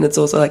hot. And it's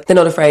also like, they're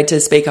not afraid to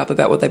speak up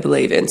about what they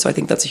believe in. So I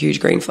think that's a huge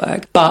green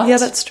flag. But yeah,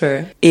 that's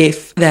true.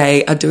 If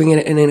they are doing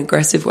it in an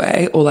aggressive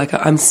way, or like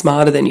a, I'm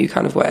smarter than you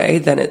kind of way,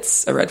 then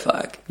it's a red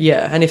flag.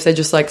 Yeah, and if they're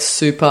just like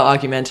super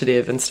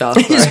argumentative and stuff.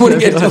 I just want to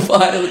get into a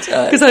fight all the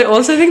time. Because I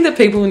also think that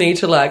people need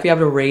to like be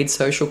able to read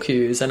social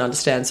cues and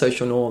understand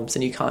social norms,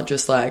 and you can't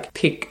just like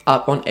pick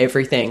up on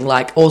everything.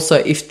 Like, also,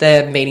 if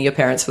they're meeting your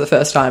parents for the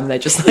first time and they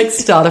just like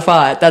start a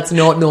fight, that's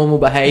not normal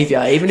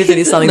behavior. Even if it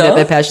is something that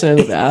they're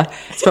passionate about,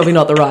 it's probably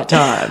not the right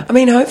time. I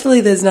mean,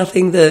 hopefully there's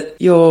nothing that's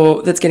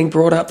getting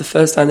brought up the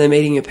first time they're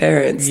meeting your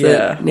parents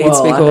that needs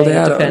to be called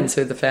out. It depends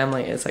who the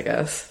family is, I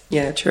guess.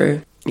 Yeah,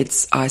 true.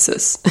 It's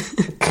ISIS.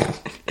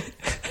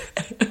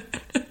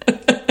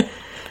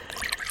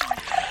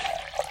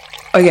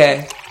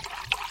 Okay.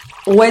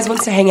 Always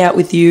wants to hang out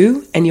with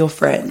you and your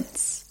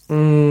friends.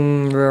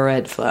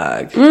 Red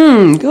flag.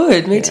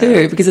 Good. Me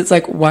too. Because it's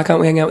like, why can't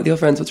we hang out with your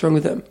friends? What's wrong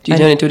with them? Do you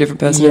turn into a different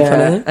person in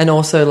front of them? And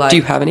also, like, do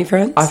you have any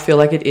friends? I feel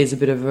like it is a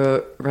bit of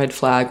a red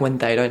flag when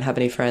they don't have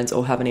any friends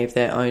or have any of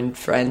their own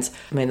friends.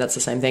 I mean, that's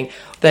the same thing.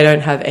 They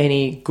don't have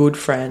any good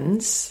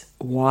friends.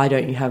 Why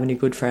don't you have any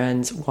good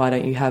friends? Why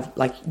don't you have,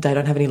 like, they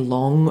don't have any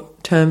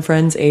long-term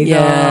friends either.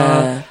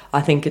 Yeah.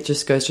 I think it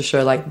just goes to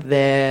show, like,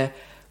 their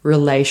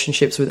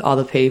relationships with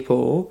other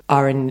people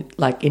are in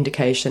like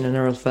indication and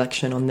a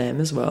reflection on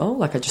them as well.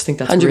 Like, I just think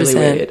that's 100%. Really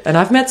weird. And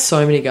I've met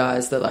so many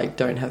guys that like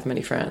don't have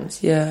many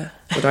friends. Yeah.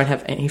 Or don't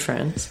have any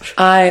friends.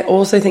 I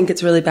also think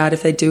it's really bad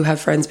if they do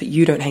have friends but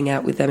you don't hang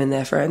out with them and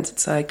their friends.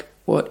 It's like,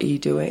 what are you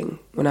doing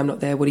when I'm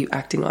not there? What are you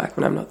acting like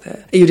when I'm not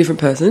there? Are you a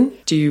different person?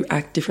 Do you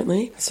act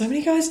differently? So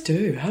many guys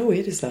do. How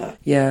weird is that?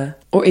 Yeah.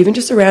 Or even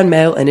just around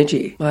male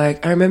energy.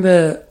 Like, I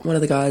remember one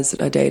of the guys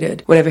that I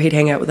dated, whenever he'd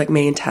hang out with like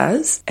me and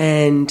Taz,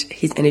 and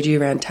his energy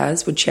around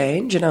Taz would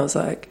change. And I was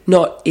like,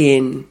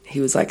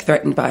 he was like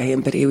threatened by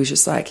him, but he was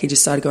just like, he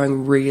just started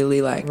going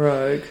really like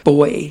rogue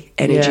boy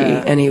energy.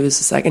 Yeah. And he was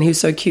just like, and he was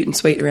so cute and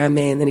sweet around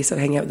me. And then he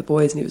started hanging out with the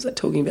boys and he was like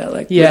talking about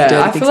like,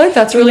 I feel like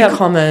that's really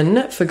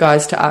common for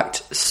guys to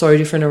act so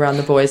different around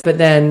the boys. But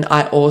then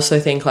I also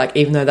think like,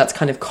 even though that's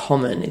kind of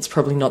common, it's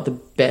probably not the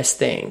best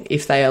thing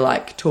if they are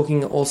like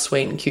talking all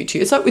sweet and cute to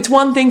you. It's like, it's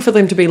one thing for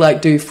them to be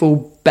like, do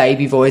full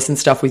baby voice and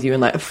stuff with you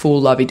and like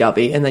full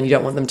lovey-dovey, and then you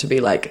don't want them to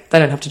be like, they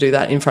don't have to do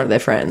that in front of their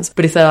friends.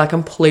 But if they're like a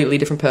completely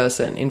different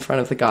person in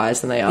front of the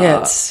guys than they are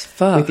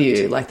with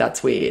you, like,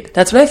 that's weird.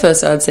 That's when I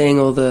first started seeing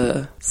all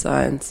the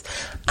signs.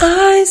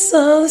 I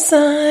saw the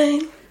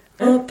sign,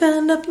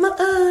 opened up my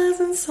eyes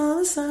and saw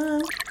the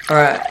sign. All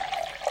right,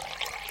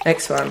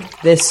 next one.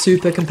 They're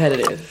super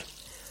competitive.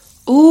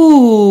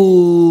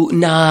 Ooh,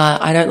 nah,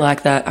 I don't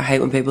like that. I hate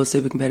when people are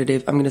super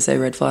competitive. I'm going to say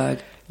red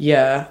flag.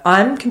 Yeah,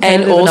 I'm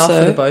competitive enough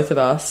for the both of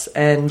us.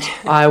 And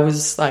I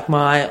was like,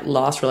 my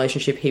last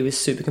relationship, he was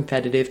super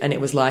competitive, and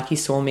it was like he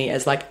saw me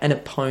as like an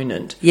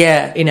opponent.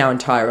 Yeah, in our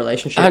entire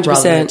relationship, 100%.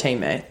 Rather than a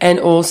teammate. And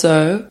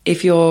also,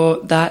 if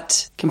you're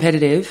that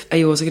competitive, are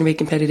you also going to be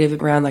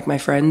competitive around like my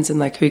friends and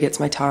like who gets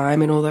my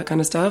time and all that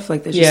kind of stuff?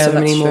 Like, there's just so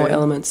many more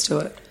elements to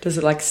it. Does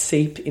it like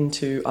seep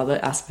into other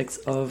aspects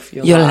of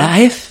your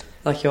life?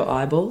 Like your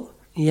eyeball?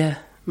 Yeah,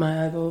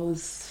 my eyeball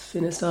is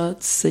finna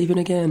start seeping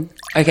again.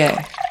 Okay.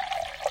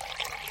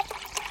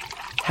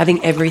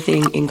 Having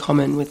everything in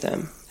common with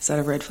them. Is that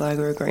a red flag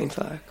or a green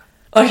flag?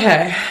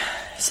 Okay.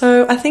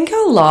 So I think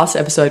our last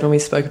episode when we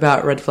spoke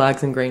about red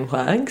flags and green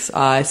flags,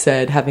 I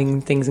said having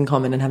things in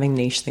common and having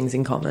niche things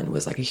in common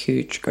was like a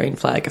huge green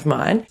flag of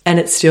mine. And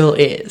it still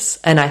is.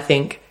 And I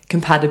think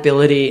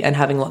compatibility and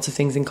having lots of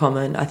things in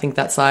common, I think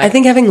that's like... I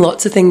think having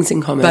lots of things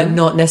in common. But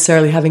not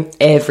necessarily having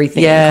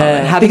everything in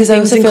common. Having because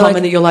things in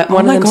common that you're like,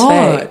 oh my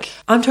God. Fake.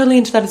 I'm totally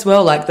into that as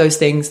well. Like those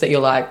things that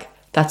you're like,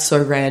 that's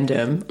so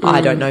random.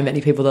 I don't know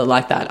many people that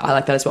like that. I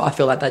like that as well. I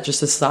feel like that's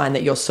just a sign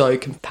that you're so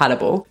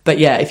compatible. But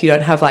yeah, if you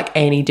don't have like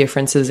any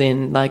differences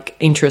in like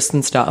interests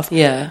and stuff,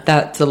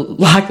 that's a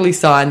likely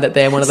sign that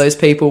they're one of those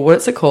people.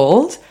 What's it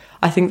called?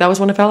 I think that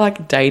was one of our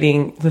like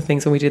dating, the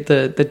things when we did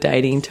the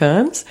dating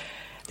terms.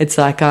 It's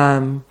like I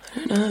don't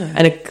know.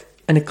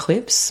 An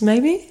eclipse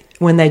maybe,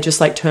 when they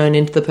just like turn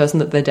into the person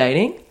that they're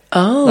dating.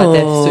 Oh. Like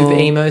they're super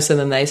emo, so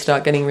then they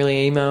start getting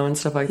really emo and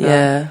stuff like that.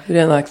 Yeah, we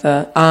don't like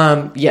that.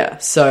 Yeah,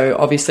 so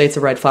obviously it's a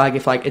red flag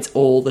if like it's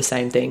all the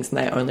same things and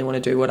they only want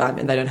to do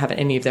and they don't have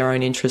any of their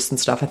own interests and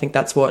stuff. I think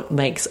that's what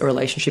makes a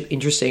relationship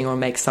interesting or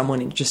makes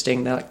someone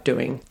interesting. They're like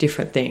doing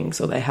different things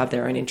or they have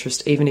their own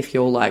interest, even if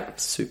you're like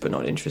super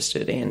not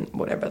interested in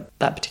whatever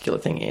that particular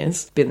thing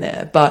is. Been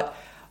there. But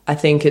I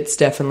think it's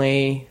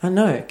definitely, I don't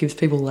know, it gives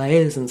people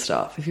layers and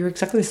stuff. If you're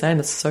exactly the same,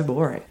 that's so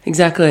boring.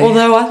 Exactly.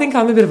 Although I think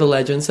I'm a bit of a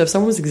legend, so if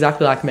someone was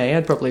exactly like me,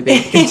 I'd probably be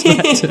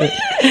into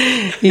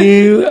that too.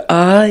 You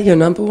are your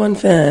number one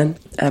fan.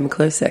 I'm a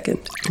close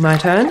second. My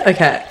turn?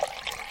 Okay.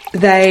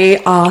 They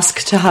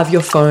ask to have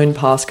your phone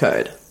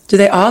passcode. Do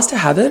they ask to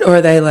have it, or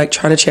are they like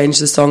trying to change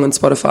the song on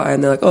Spotify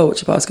and they're like, oh,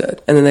 what's your passcode?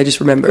 And then they just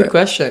remember Good it.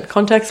 question.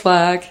 Context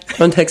flag.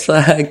 Context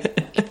flag.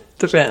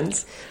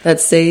 Depends. That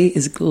sea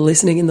is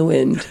glistening in the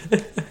wind.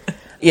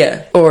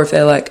 Yeah. Or if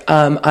they're like,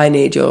 I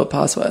need your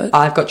password.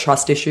 I've got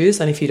trust issues,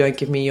 and if you don't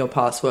give me your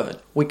password,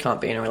 we can't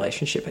be in a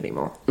relationship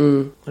anymore.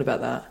 What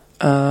about that?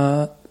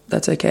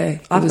 That's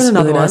okay. I've It was got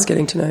another really nice one.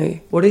 getting to know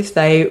you. What if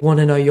they want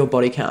to know your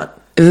body count?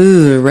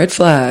 Ooh, red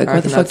flag. I Why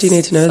the reckon fuck do you need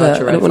that's to know such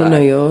that? a I red don't want to flag.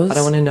 know yours. I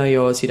don't want to know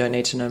yours. You don't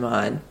need to know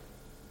mine.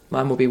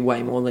 Mine will be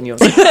way more than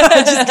yours.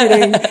 Just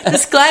kidding.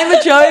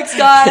 Disclaimer jokes,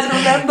 guys.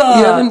 Remember.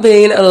 You haven't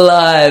been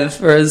alive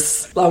for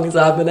as long as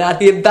I've been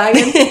out here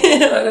banging.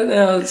 I don't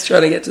know. I was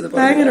trying to get to the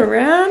bottom. Banging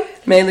around.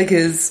 Mainly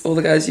because all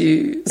the guys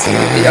you see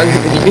are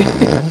younger than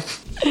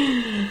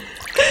you.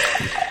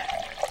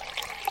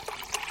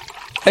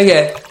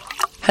 Okay.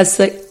 Has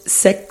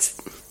sex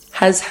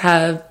has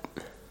have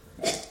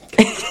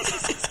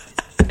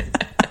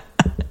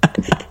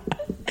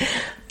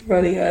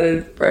running out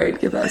of brain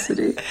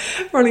capacity.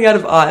 Running out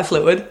of eye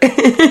fluid.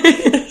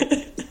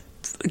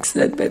 Like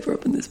sandpaper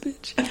up in this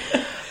bitch.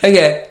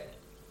 Okay.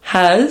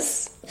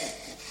 Has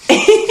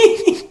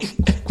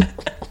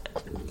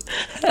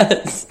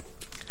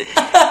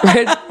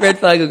red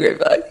flag or green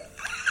flag?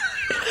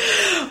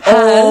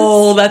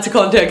 Oh, that's a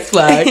context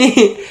flag.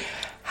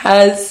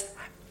 Has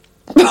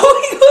Oh my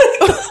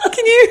god!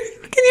 Can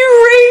you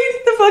read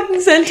the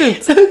fucking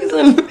sentence? because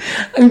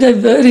I'm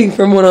diverting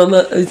from what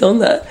is on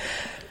that.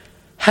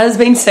 Has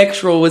been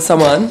sexual with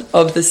someone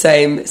of the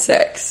same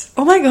sex.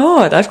 Oh my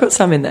god! I've got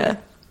some in there.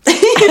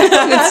 I've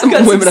got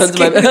some women under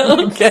my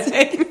belt.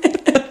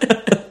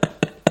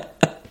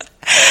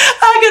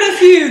 I got a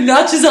few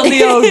notches on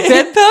the old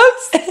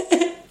bedpost.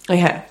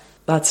 Okay,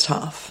 that's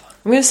tough.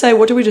 I'm going to say,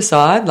 what do we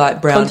decide?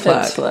 Like brown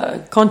Context flag.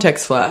 flag.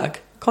 Context flag.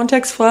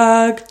 Context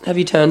flag. Have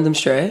you turned them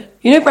straight?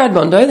 You know Brad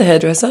Mondo, the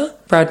hairdresser?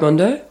 Brad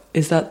Mondo?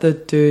 Is that the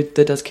dude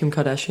that does Kim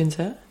Kardashian's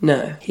hair?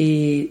 No.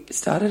 He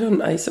started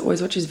on... I used to always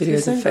watch his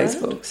videos on Is that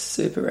Facebook.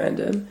 Super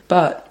random.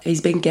 But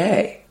he's been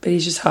gay. But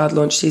he's just hard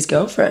launched his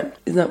girlfriend.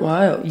 Isn't that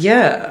wild?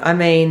 Yeah, I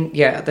mean,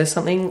 yeah, there's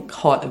something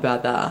hot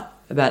about that,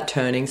 about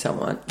turning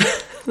someone.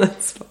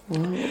 That's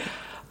fun.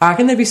 I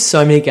reckon there'd be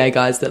so many gay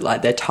guys that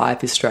like their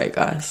type is straight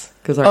guys,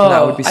 because I reckon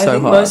that would be I so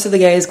think hot. most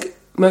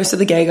of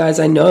the gay guys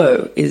I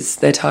know is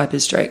their type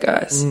is straight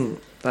guys.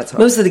 That's hot.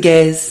 Most of the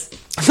gays.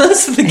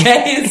 Most of the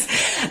gays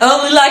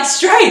only like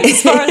straight,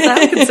 as far as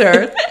I'm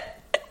concerned.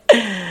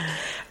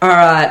 All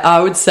right,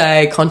 I would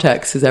say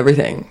context is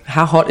everything.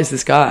 How hot is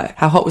this guy?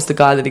 How hot was the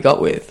guy that he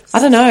got with? I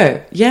don't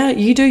know. Yeah,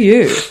 you do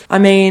you. I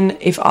mean,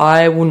 if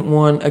I wouldn't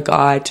want a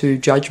guy to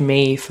judge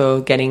me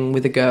for getting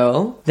with a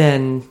girl,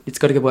 then it's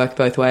got to work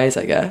both ways,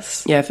 I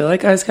guess. Yeah, I feel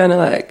like guys kind of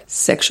like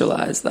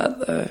sexualize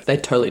that though. They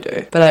totally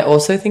do. But I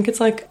also think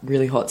it's like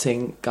really hot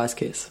seeing guys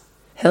kiss.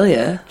 Hell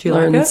yeah. Do you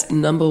like Lauren's it?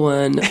 number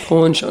one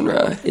porn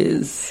genre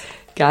is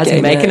Guys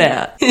gay making men.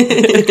 out.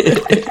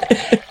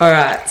 All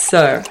right,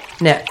 so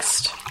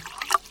next.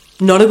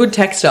 Not a good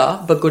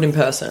texter, but good in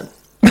person.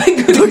 Not a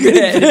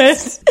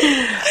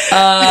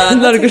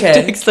good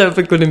okay. texter,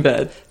 but good in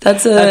bed.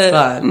 That's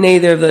fine.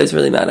 neither of those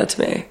really matter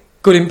to me.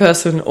 Good in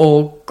person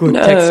or good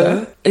No,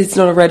 texter? it's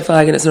not a red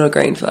flag and it's not a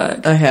green flag.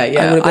 Okay,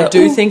 yeah. I'm gonna I go,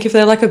 do "Ooh." think if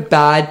they're like a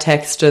bad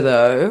texter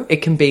though,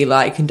 it can be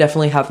like, it can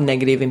definitely have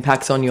negative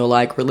impacts on your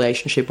like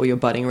relationship or your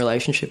budding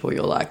relationship or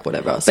your like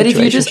whatever But if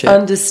you just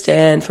situationship.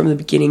 understand from the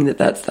beginning that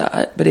that's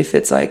that, but if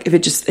it's like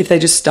if they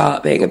just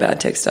start being a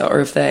bad texter, or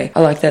if they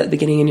are like that at the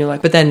beginning and you're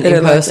like, But then they in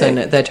don't like person,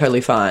 me. they're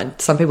totally fine.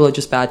 Some people are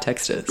just bad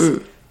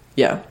texters.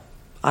 Yeah,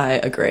 I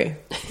agree.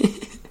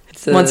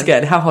 So- Once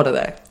again, how hot are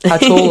they? How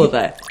tall are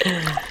they?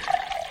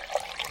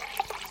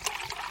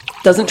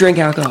 doesn't drink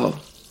alcohol.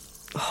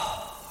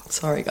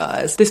 Sorry,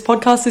 guys. This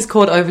podcast is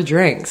called Over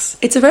Drinks.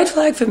 It's a red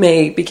flag for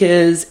me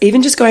because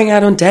even just going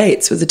out on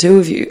dates with the two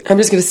of you, I'm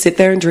just going to sit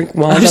there and drink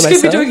wine I'm by just going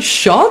to be myself. doing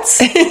shots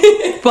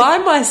by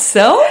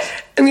myself?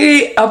 I'm going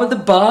to be up at the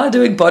bar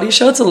doing body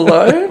shots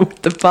alone.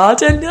 The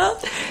bartender?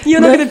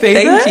 You're not going to be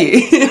there?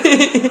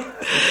 Thank you.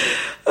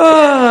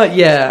 Oh,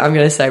 yeah, I'm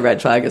going to say red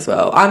flag as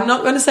well. I'm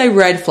not going to say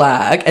red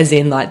flag as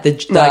in like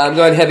the... No, I'm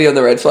going heavy on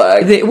the red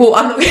flag. well,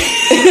 I'm not...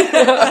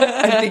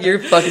 I think you're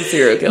a fucking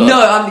serial killer.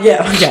 No,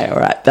 yeah, okay, all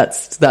right.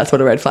 That's what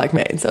a red flag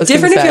means. I was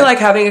Different gonna if say, you're like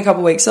having a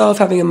couple weeks off,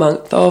 having a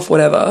month off,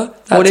 whatever.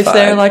 That's what if fine.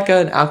 they're like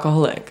an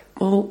alcoholic?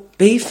 Well,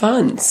 be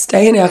fun.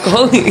 Stay an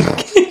alcoholic.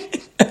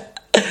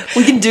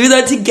 We can do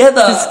that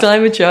together.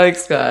 Disclaimer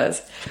jokes,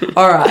 guys.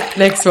 All right,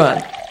 next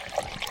one.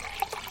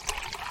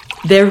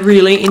 They're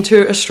really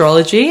into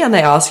astrology and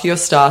they ask your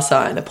star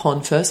sign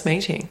upon first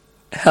meeting.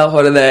 How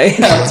hot are they?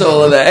 How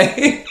tall are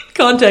they?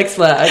 Context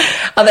flag.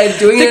 Are they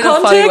doing it in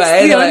a funny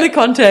way? The only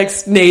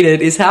context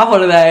needed is how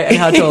hot are they and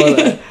how tall are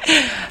they.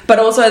 But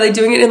also, are they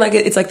doing it in like,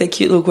 it's like their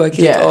cute little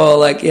quirky, or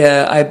like,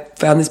 I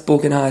found this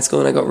book in high school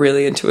and I got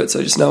really into it, so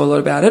I just know a lot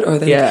about it. Or are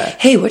they like,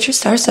 hey, what's your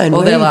star sign?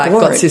 Or they're like,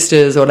 got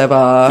sisters or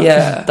whatever.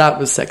 Yeah. That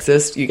was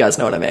sexist. You guys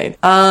know what I mean.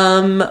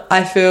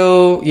 I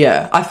feel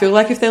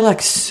like if they're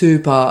like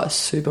super,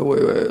 super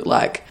woo-woo,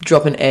 like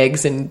dropping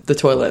eggs in the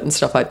toilet and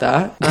stuff like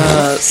that.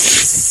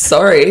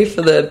 Sorry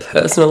for the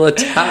personal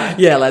attack.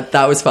 Yeah, like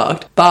that was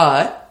fucked.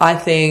 But I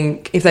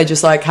think if they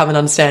just like have an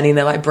understanding,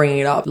 they're like bringing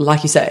it up,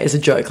 like you say, as a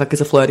joke, like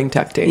as a flirting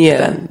tactic,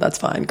 then that's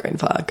fine. Green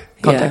flag.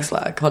 Context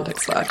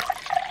flag.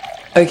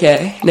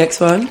 Okay,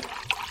 next one.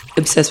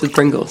 Obsessed with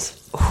Pringles.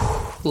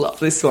 Love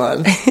this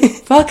one.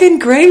 Fucking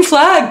green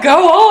flag,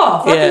 go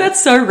off. I think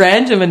that's so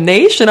random and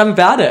niche and I'm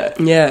about it.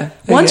 Yeah.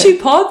 Okay. Once you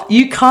pop,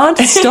 you can't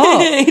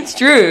stop. It's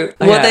true.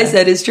 Okay. What they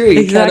said is true.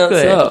 You cannot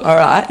stop. All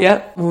right,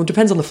 yep. Well, it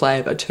depends on the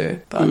flavour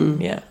too. But I'm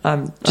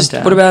down.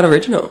 What about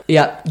original?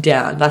 Yeah,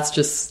 down. That's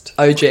just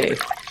OG.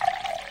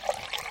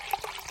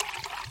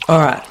 All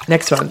right,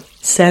 next one.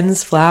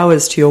 Sends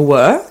flowers to your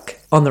work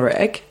on the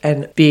reg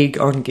and big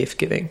on gift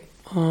giving.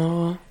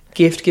 Oh.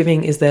 Gift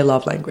giving is their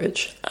love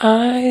language.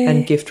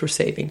 And gift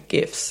receiving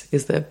gifts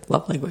is their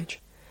love language.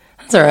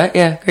 That's all right.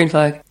 Yeah, green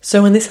flag.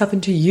 So when this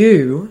happened to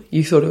you,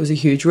 you thought it was a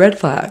huge red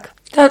flag.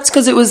 That's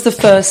because it was the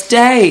first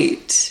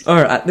date.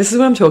 All right, this is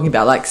what I'm talking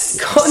about. Like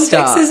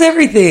context is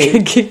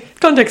everything.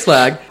 Context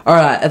flag. All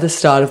right, at the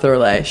start of the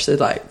relationship,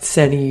 like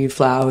sending you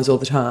flowers all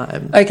the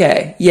time.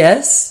 Okay,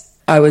 yes.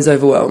 I was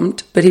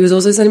overwhelmed, but he was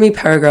also sending me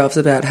paragraphs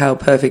about how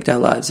perfect our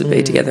lives would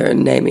be together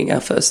and naming our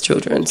first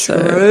children.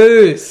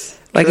 Truth.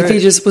 Like, if he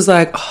just was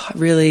like, oh, I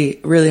really,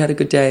 really had a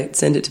good day,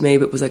 send it to me,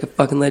 but was like a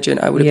fucking legend,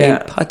 I would have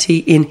been putty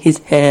in his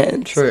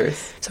hands.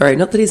 Truth. Sorry,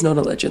 not that he's not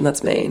a legend,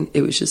 that's mean.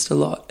 It was just a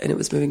lot, and it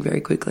was moving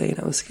very quickly, and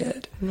I was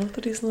scared. Not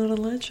that he's not a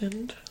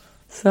legend.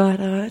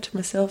 Side-eye to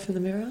myself in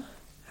the mirror.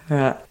 All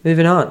right,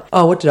 moving on.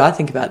 Oh, what did I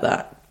think about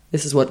that?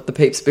 This is what the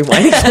peeps have been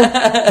waiting for.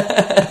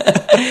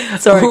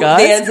 Sorry,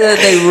 guys. The answer that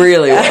they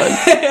really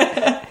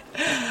want.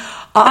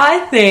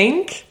 I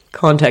think,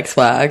 context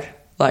flag,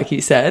 like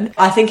you said.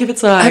 I think if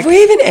it's like... Have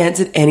we even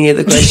answered any of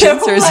the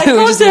questions? Or is it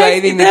just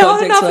waving the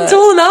context flag? It's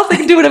all enough. They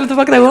can do whatever the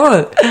fuck they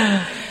want.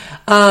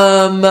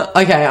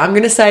 Okay, I'm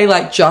going to say,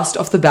 like, just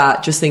off the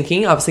bat,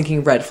 I was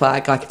thinking red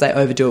flag, like if they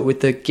overdo it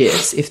with the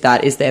gifts, if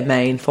that is their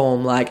main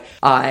form, like,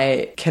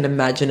 I can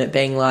imagine it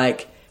being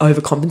like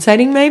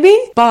overcompensating maybe.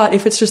 But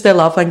if it's just their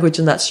love language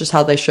and that's just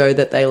how they show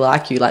that they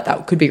like you, like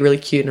that could be really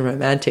cute and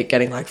romantic,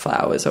 getting like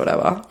flowers or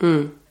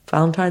whatever.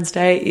 Valentine's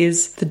Day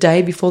is the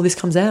day before this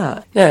comes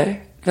out. No,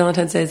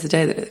 Valentine's Day is the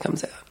day that it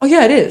comes out. Oh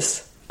yeah, it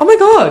is. Oh my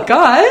god,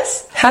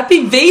 guys.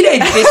 Happy V-Day,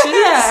 bitches.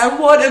 Yeah, and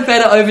what a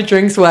better over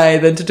drinks way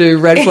than to do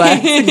red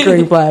flags and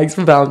green flags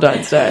for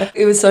Valentine's Day.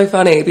 It was so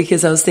funny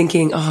because I was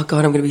thinking, oh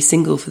god, I'm going to be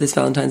single for this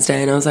Valentine's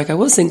Day. And I was like, I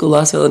was single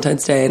last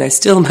Valentine's Day and I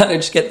still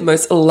managed to get the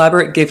most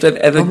elaborate gift I've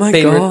ever been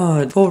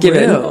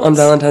given on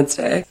Valentine's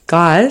Day.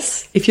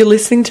 Guys, if you're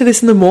listening to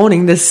this in the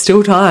morning, there's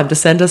still time to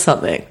send us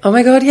something. Oh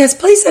my god, yes,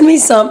 please send me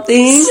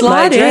something.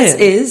 Slide My address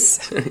in.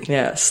 is...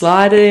 Yeah,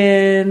 slide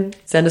in,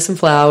 send us some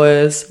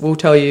flowers. We'll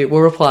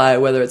reply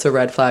whether it's a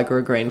red flag or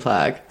a green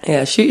flag.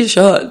 Yeah, shoot your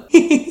shot.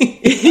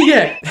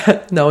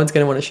 Yeah. No one's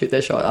going to want to shoot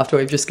their shot after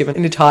we've just given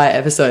an entire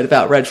episode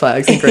about red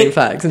flags and green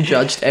flags and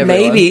judged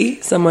everyone. Maybe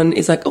someone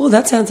is like, oh,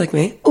 that sounds like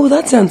me. Oh,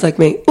 that sounds like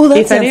me. Oh, that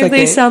if sounds like me. If any of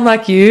these sound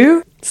like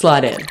you,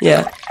 slide in.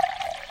 Yeah.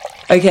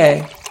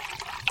 Okay.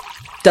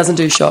 Doesn't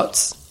do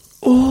shots.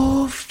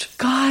 Oof,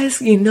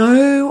 guys, you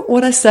know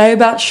what I say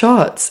about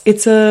shots?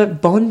 It's a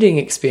bonding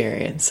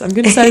experience. I'm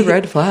going to say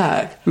red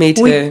flag. Me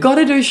too. We've got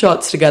to do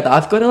shots together.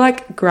 I've got to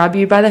like grab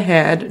you by the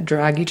hand,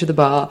 drag you to the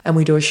bar, and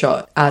we do a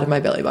shot out of my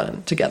belly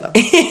button together.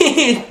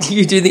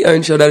 You do the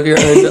own shot out of your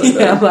own belly button.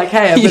 Yeah, I'm like,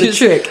 hey, I've got a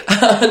trick.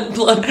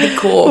 Unplug the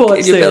cork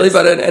in your belly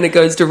button and it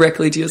goes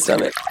directly to your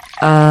stomach.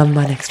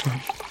 My next one.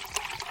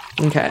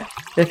 Okay.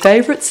 Their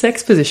favourite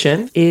sex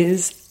position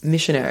is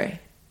missionary.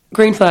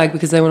 Green flag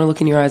because they want to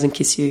look in your eyes and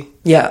kiss you.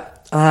 Yeah.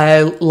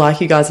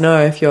 Like you guys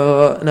know, if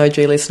you're an OG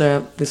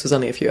listener, this was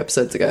only a few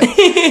episodes ago.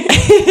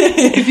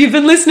 If you've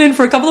been listening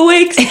for a couple of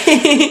weeks,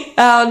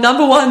 our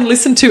number one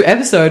listened to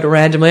episode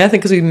randomly, I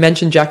think because we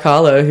mentioned Jack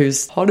Harlow,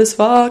 who's hot as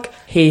fuck.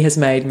 He has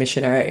made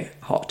missionary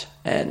hot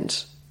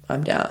and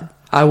I'm down.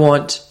 I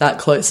want that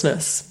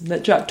closeness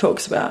that Jack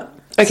talks about.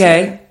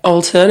 Okay, so,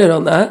 alternate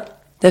on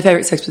that. Their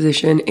favourite sex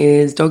position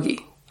is doggy.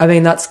 I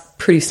mean, that's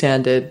pretty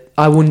standard.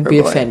 I wouldn't be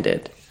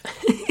offended.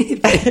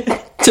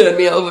 Turn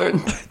me over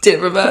and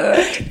tip about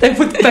it. They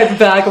put the paper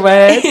bag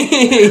away.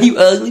 You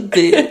ugly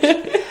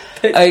bitch.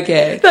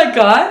 Okay. That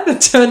guy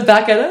that turned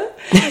back at her,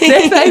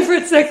 their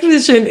favourite sex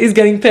position is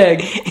getting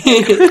pegged.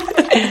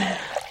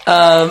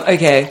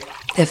 Okay.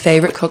 Their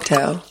favourite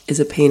cocktail is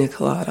a pina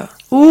colada.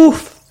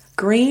 Oof.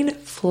 Green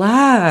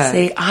flag.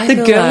 See, I the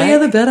feel girlier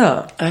like- the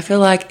better. I feel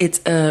like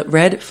it's a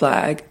red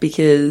flag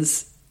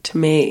because to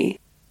me,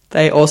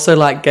 They also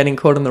like getting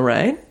caught in the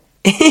rain.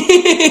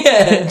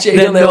 yeah,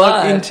 They're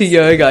not into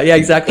yoga. Yeah,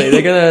 exactly.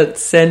 They're gonna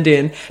send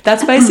in.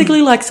 That's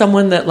basically like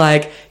someone that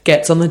like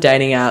gets on the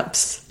dating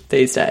apps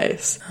these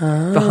days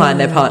behind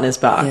their partner's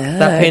back. Yeah,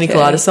 That Pina okay.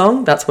 Colada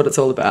song, that's what it's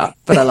all about.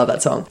 But I love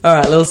that song. All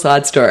right, little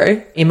side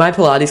story. In my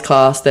Pilates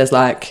class, there's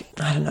like,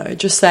 I don't know,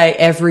 just say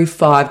every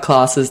 5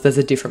 classes there's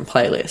a different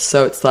playlist.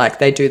 So it's like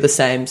they do the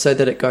same so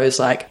that it goes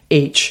like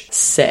each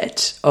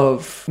set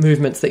of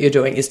movements that you're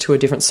doing is to a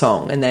different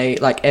song. And they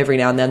like every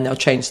now and then they'll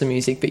change the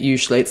music, but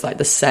usually it's like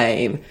the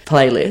same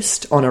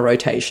playlist on a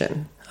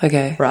rotation.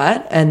 Okay.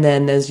 Right? And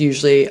then there's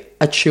usually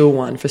a chill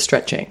one for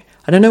stretching.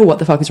 I don't know what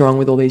the fuck is wrong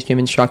with all these gym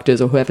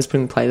instructors or whoever's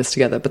putting the playlist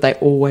together, but they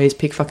always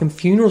pick fucking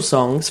funeral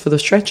songs for the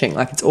stretching.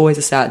 Like, it's always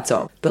a sad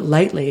song. But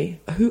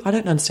lately, I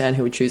don't understand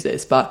who would choose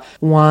this, but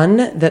one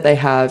that they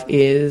have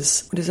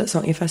is, what is that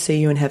song? If I See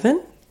You in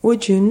Heaven?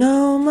 Would you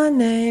know my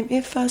name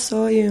if I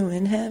saw you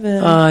in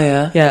heaven? Oh,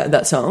 yeah. Yeah,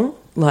 that song.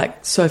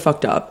 Like, so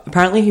fucked up.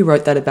 Apparently he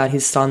wrote that about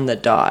his son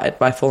that died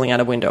by falling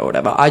out a window or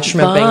whatever. I just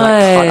remember being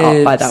like cut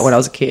up by that when I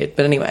was a kid.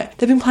 But anyway,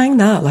 they've been playing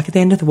that like at the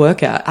end of the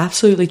workout.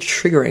 Absolutely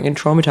triggering and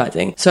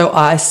traumatizing. So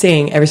I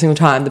sing every single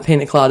time the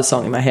Pina Colada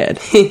song in my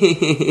head.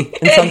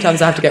 And sometimes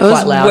I have to get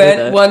quite loud with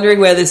it. Wondering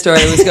where this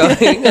story was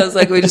going. I was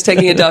like, we're just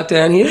taking a duck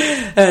down here.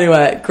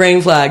 Anyway,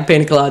 green flag,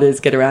 Pina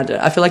Coladas, get around it.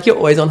 I feel like you're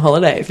always on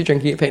holiday if you're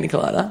drinking a Pina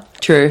Colada.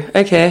 True.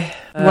 Okay.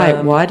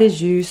 Wait, why did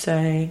you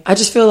say... I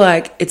just feel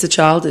like it's a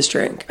childish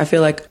drink. I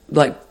feel like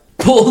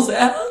balls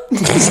out.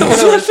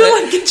 I feel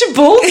like get your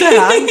balls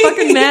out and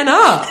fucking man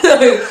up.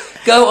 No,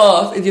 go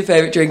off if your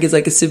favourite drink is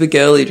like a super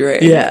girly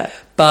drink. Yeah.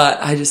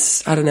 But I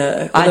don't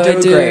know.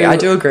 I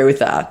do agree with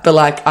that. But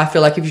like, I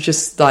feel like if you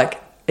just like,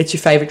 it's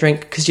your favourite drink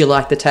because you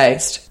like the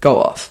taste,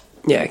 go off.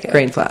 Yeah, okay.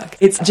 Green flag.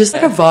 It's just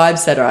like a vibe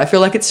setter. I feel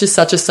like it's just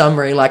such a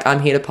summary, like, I'm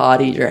here to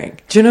party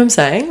drink. Do you know what I'm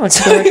saying? Like,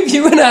 So if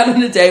you went out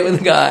on a date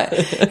with a guy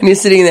and you're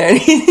sitting there and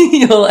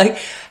you're like,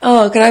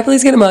 oh, can I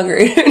please get a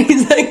margarita? And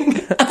he's like,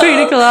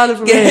 Pina colada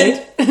for me.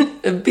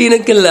 get a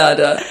pina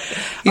colada.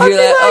 You'd be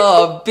like,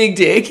 oh, big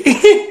dick. I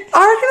reckon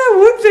I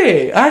would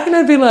be. I reckon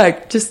I'd be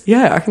like, just,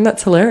 yeah, I reckon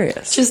that's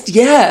hilarious. Just,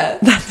 yeah.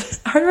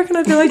 I reckon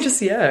I'd be like,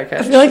 just, yeah, okay.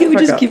 I feel like it would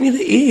just give me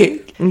the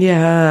ick.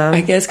 Yeah.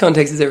 I guess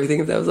context is everything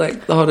if that was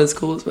like the hottest,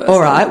 coolest person. All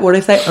right, what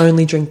if they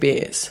only drink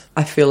beers?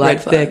 I feel like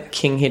Red flag. they're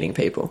king-hitting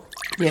people.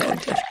 Yeah,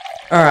 definitely.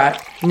 All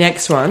right,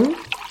 next one.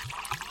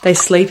 They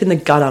sleep in the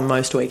gutter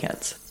most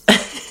weekends.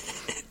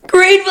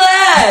 Green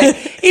flag!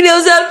 He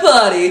knows how to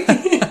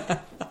party.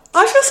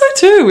 I feel so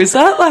too. Is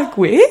that like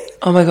weird?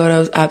 Oh my god, I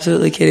was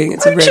absolutely kidding.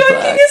 It's I'm a red joking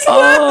flag. as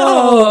well.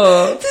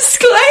 Oh.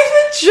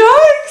 Disclaimer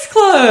jokes,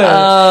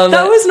 Chloe.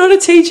 That was not a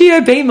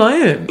TGOB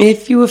moment.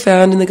 If you were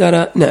found in the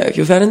gutter,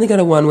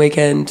 one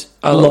weekend,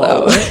 I'll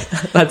allow it.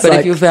 That's But like,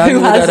 if you're found who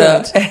in the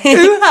hasn't? gutter,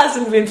 Who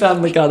hasn't been found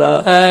in the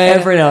gutter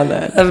every now and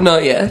then? have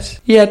not yet.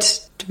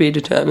 Yet to be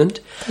determined.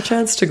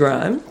 Perchance to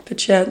grime,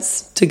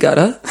 Perchance to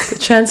gutter.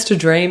 perchance to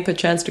dream,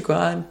 perchance to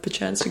grime,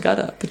 perchance to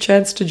gutter,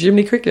 perchance to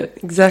Jimmy Cricket.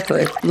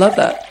 Exactly. Love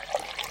that.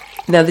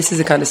 Now this is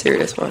a kind of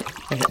serious one.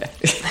 Okay.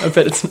 I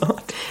bet it's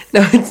not.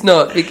 No, it's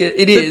not because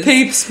it is.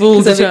 peeps will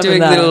 'Cause I've been determine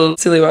doing that. little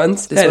silly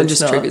ones. This Bet one it's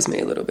just not. triggers me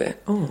a little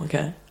bit. Oh,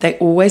 okay. They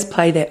always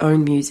play their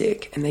own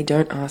music and they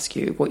don't ask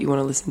you what you want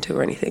to listen to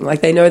or anything.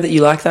 Like they know that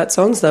you like that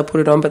song, so they'll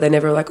put it on, but they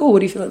never are like, oh, what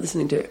do you feel like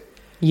listening to?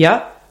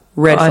 Yep.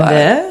 Red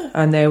flag.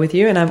 I'm there with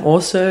you, and I'm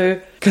also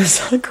gonna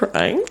start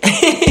crying.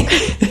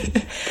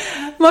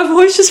 My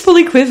voice just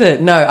fully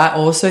quivered. No, I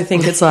also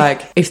think it's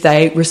like if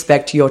they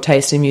respect your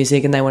taste in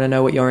music and they want to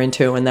know what you're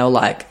into and they'll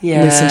like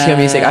listen to your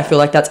music, I feel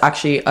like that's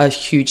actually a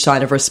huge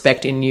sign of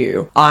respect in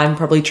you. I'm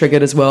probably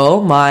triggered as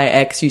well. My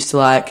ex used to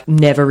like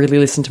never really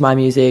listen to my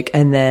music,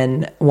 and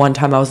then one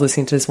time I was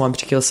listening to this one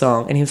particular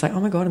song and he was like, oh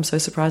my god, I'm so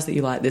surprised that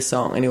you like this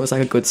song, and it was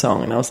like a good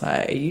song, and I was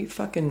like, are you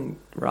fucking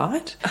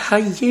right? Are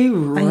you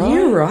right? Are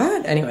you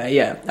right? Anyway,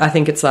 yeah, I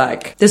think it's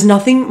like there's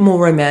nothing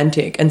more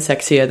romantic and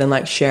sexier than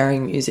like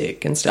sharing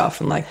music and stuff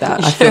and like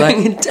that. I feel like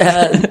Sharing a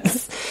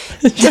dance.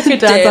 sharing a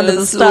dance under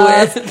the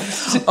Taylor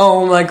stars.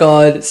 Oh my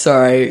god,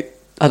 sorry.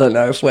 I don't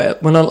know if we're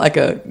not like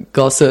a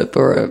gossip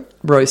or a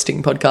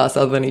roasting podcast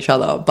other than each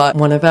other, but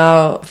one of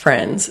our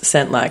friends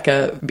sent like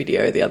a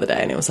video the other day,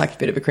 and it was like a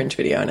bit of a cringe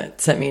video, and it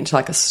sent me into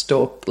like a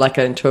stalk, like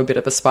into a bit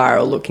of a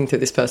spiral, looking through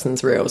this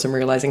person's reels and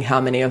realizing how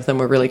many of them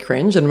were really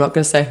cringe. And I'm not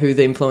going to say who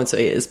the influencer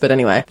is, but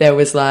anyway, there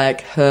was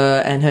like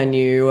her and her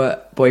new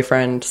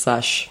boyfriend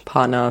 /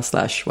 partner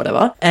 /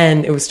 whatever,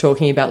 and it was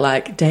talking about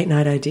like date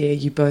night idea.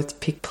 You both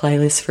pick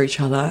playlists for each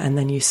other and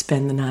then you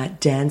spend the night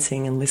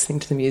dancing and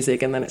listening to the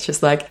music, and then it's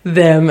just like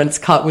them, and it's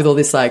cut with all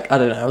this like, I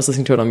don't know, I was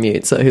listening to it on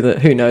mute, so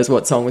who knows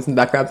what song was in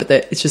the background, but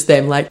it's just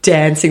them like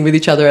dancing with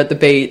each other at the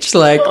beach,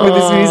 like with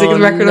this music in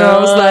the background. no. I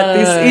was like,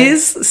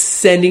 this is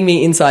sending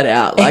me inside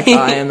out, like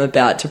I am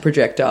about to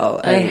projectile.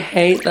 I And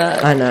hate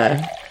that. I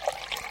know.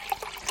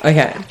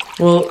 Okay,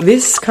 well,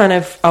 this kind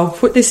of, I'll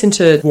put this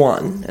into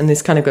one, and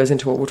this kind of goes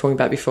into what we were talking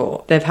about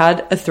before. They've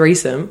had a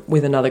threesome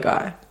with another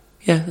guy.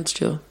 Yeah, that's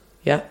chill.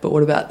 Yeah, but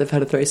what about they've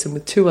had a threesome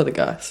with 2 other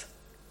guys?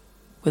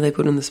 Were they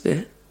put on the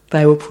spit?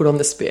 They were put on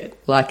the spit,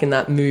 like in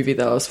that movie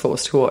that I was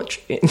forced to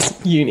watch in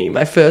uni.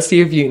 My first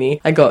year of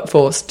uni, I got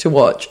forced to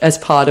watch as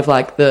part of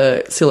like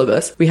the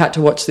syllabus. We had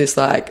to watch this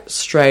like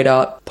straight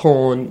up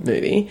porn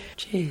movie.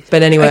 Jeez.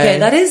 But anyway. Okay,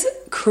 that is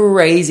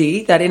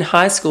crazy that in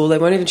high school they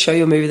won't even show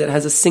you a movie that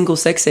has a single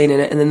sex scene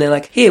in it, and then they're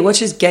like, here, watch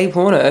this gay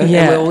porno, and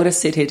we're all going to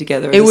sit here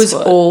together. It was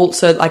all,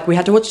 so like we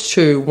had to watch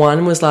 2.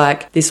 One was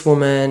like this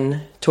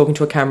woman talking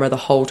to a camera the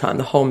whole time,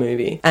 the whole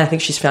movie. And I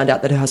think she's found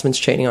out that her husband's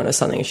cheating on her or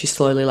something, and she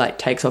slowly like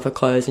takes off her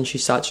clothes and she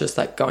starts just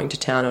like going to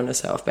town on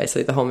herself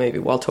basically the whole movie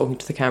while talking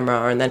to the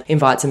camera, and then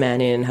invites a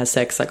man in and has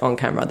sex like on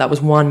camera. That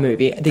was one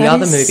movie. The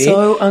other movie,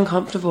 so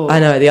uncomfortable. I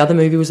know. The other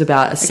movie was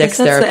about a sex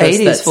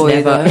therapist that's for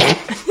never...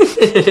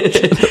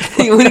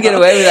 You wouldn't get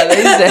away with that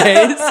these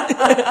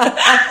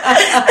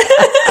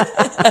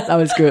days. That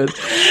was good.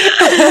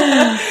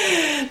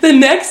 The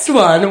next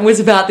one was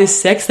about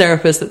this sex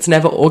therapist that's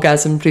never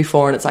orgasmed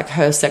before, and it's like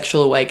her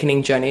sexual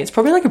awakening journey. It's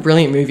probably like a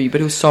brilliant movie,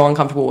 but it was so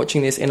uncomfortable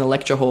watching this in a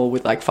lecture hall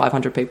with like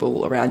 500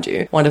 people around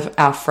you. One of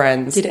our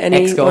friends,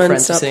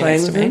 ex-girlfriends, was sitting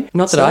next to me.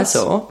 Not that I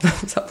saw.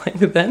 Stop playing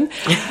with them.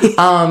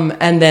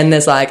 And then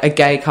there's like a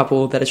gay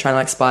couple that are trying to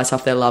like spice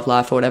up their love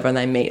life or whatever, and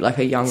they meet like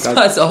a younger...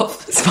 Spice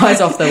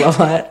off their love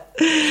life.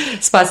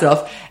 Spice it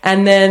off.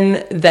 And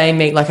then they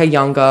meet like a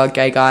younger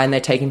gay guy, and they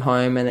take him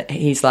home, and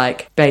he's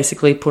like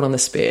basically put on the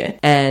spit,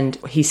 and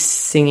he's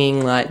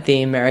singing like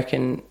the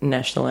American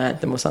national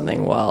anthem or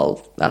something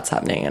while that's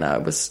happening, and I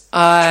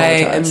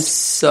am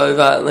so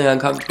violently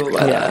uncomfortable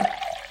by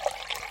that.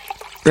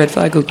 Red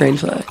flag or green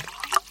flag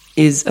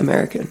is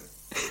American.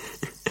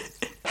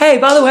 Hey,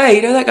 by the way,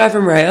 you know that guy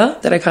from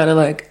Raya that I kind of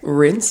like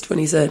rinsed when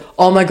he said,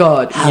 oh my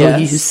God, how are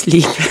you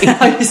sleeping?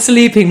 How are you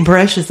sleeping,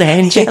 precious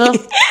angel?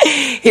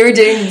 He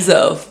redeemed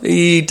himself.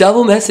 He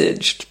double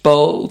messaged,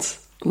 bold,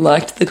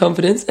 liked the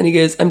confidence, and he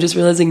goes, I'm just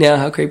realising now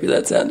how creepy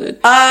that sounded.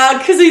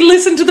 Because he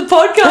listened to the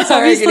podcast,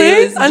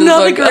 obviously.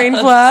 Another green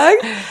flag.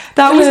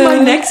 That was my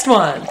next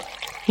one.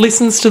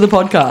 Listens to the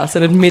podcast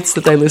and admits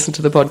that they listen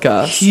to the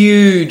podcast.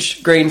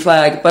 Huge green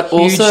flag, but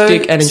huge also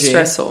dick energy.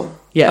 Stressful.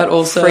 Yeah, but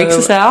also freaks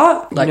us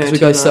out. Like, because we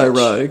go so much.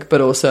 rogue, but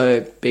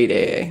also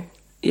BDE.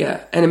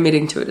 Yeah, and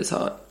admitting to it is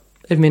hot.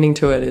 Admitting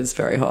to it is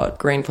very hot.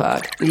 Green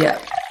flag. Yeah.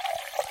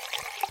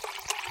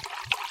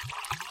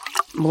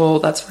 Well,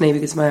 that's funny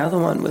because my other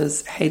one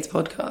was hates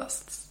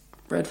podcasts.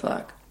 Red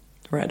flag.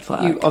 Red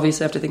flag. You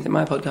obviously have to think that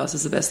my podcast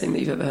is the best thing that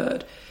you've ever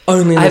heard.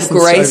 Only I've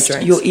graced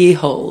your ear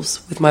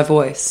holes with my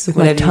voice. With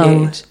my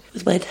tongue.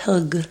 With my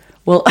tongue.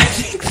 Well, I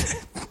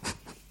think...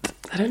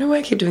 I don't know why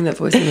I keep doing that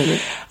voice in a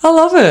minute. I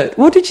love it.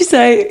 What did you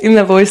say in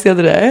that voice the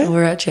other day?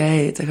 We're at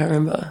Jade's. I can't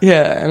remember.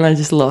 Yeah, and I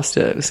just lost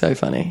it. It was so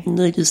funny. And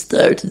I just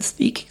started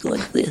speaking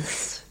like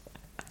this.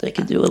 I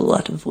can do a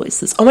lot of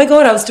voices. Oh my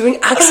God, I was doing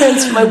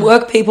accents for my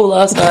work people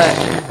last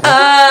night.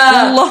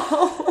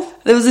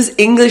 There was this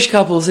English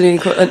couple sitting,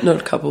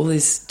 not couple,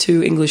 these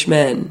 2 English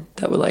men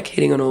that were like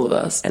hitting on all of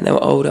us, and they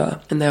were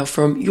older, and they were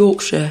from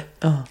Yorkshire.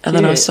 Oh, and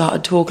then I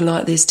started talking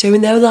like this too,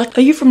 and they were like,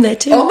 are you from there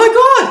too? Oh my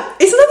God,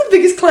 isn't that the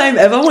biggest claim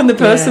ever when the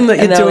person that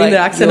you're doing the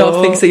accent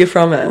of thinks that you're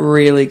from it?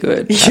 Really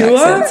good. You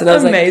are and I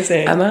was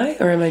amazing. Like, am I?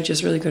 Or am I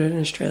just really good at an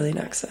Australian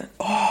accent?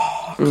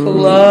 Oh,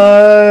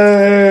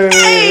 close.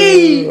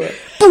 Hey!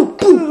 Boom,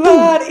 boom, boom.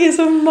 That is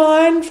a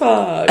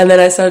mindfuck. And then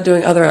I started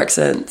doing other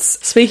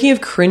accents. Speaking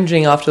of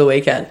cringing after the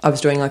weekend, I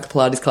was doing like a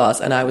Pilates class,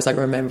 and I was like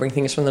remembering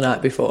things from the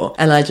night before,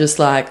 and I just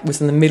like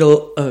was in the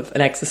middle of an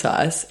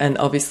exercise, and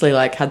obviously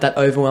like had that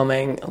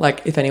overwhelming,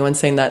 like if anyone's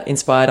seen that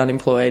Inspired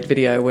Unemployed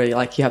video where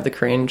like you have the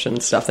cringe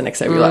and stuff, the next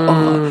day we're like,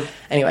 oh.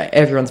 Anyway,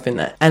 everyone's been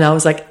there. And I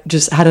was like,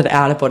 just had an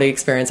out of body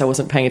experience. I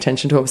wasn't paying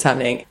attention to what was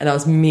happening, and I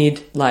was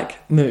mid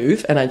like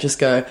move, and I just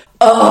go,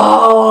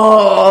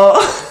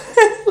 oh.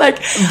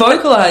 Like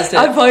vocalized it.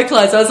 I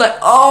vocalized. I was like,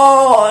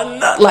 oh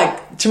no,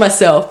 like to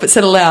myself, but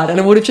said aloud, and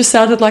it would have just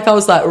sounded like I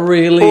was like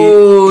really.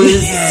 Oh,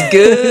 this is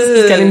good.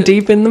 This is getting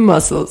deep in the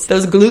muscles.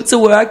 Those glutes are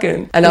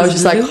working, and I was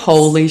just like,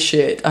 holy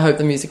shit! I hope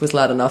the music was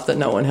loud enough that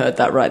no one heard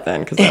that right then,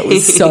 because that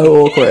was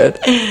so awkward.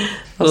 I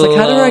was like,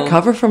 how do I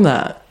recover from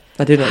that?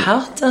 I didn't.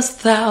 How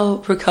dost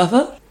thou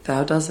recover?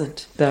 Thou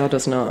doesn't. Thou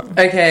does not.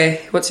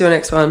 Okay, what's your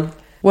next one?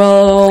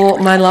 Well,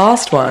 my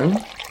last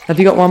one. Have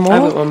you got one more?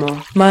 I've got one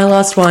more. My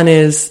last one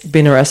is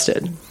been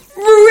arrested.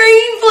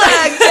 Green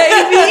flag,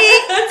 baby!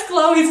 That's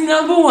Chloe's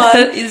number one.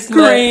 That is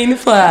green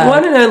flag.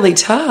 One and only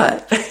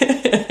type.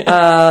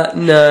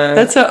 No.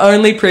 That's her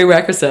only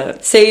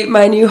prerequisite. See,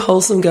 my new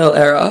wholesome girl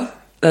era,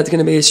 that's going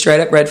to be a straight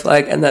up red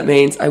flag, and that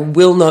means I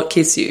will not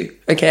kiss you,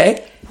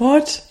 okay?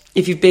 What?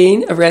 If you've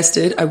been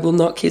arrested, I will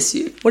not kiss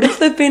you. What if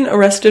they've been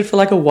arrested for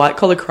like a white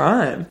collar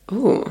crime?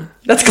 Ooh.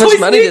 That's how much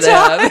money do they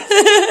have?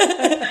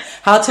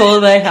 How tall are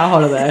they? How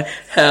hot are they?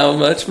 How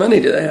much money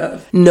do they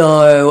have?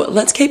 No,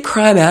 let's keep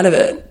crime out of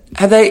it.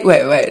 Have they?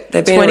 Wait.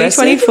 They've been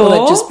arrested, or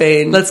they've just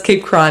been. Let's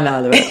keep crime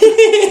out of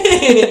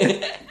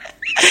it.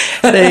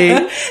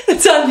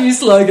 That's our new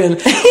slogan.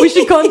 We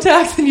should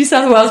contact the New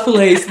South Wales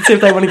Police and see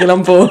if they want to get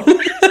on board.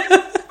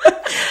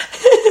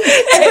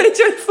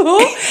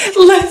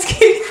 2024. Let's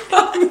keep.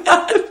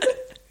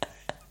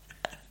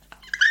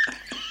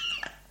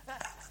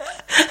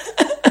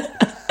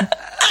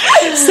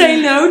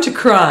 Say no to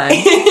crime.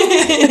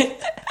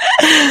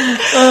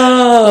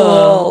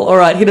 Oh, all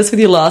right. Hit us with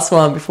your last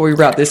one before we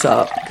wrap this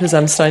up, because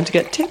I'm starting to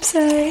get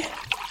tipsy.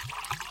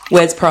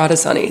 Where's Prada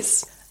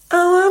Sunnies?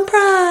 Oh, I'm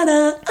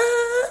Prada.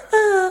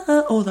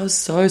 Oh, that was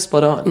so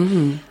spot on.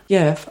 Mm-hmm.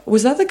 Yeah.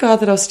 Was that the guy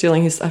that I was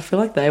stealing his? I feel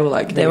like they were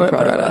like They weren't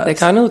Prada. vibes. They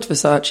kind of looked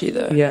Versace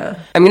though. Yeah.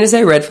 I'm going to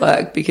say red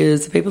flag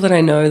because the people that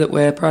I know that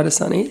wear Prada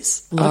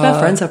Sunnies. A lot of our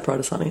friends have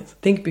Prada Sunnies.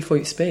 Think before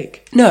you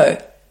speak. No.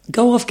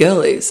 Go off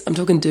girlies. I'm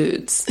talking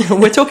dudes.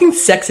 We're talking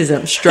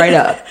sexism, straight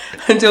up.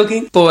 I'm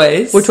talking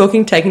boys. We're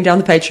talking taking down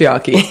the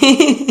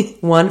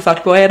patriarchy. One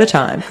fuckboy at a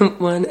time.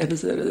 One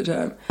episode at a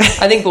time.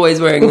 I think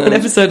boys wearing them. One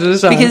episode at a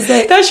time. Because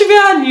that should be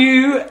our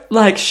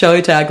new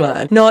show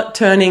tagline. Not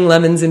turning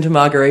lemons into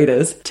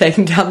margaritas,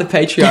 taking down the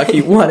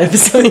patriarchy one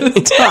episode at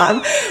a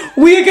time.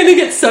 We are going to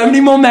get so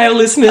many more male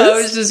listeners. I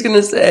was just going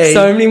to say.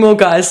 So many more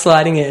guys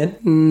sliding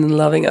in.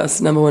 Loving us,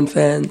 number one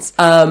fans.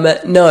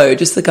 No,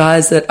 just the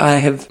guys that I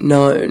have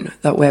known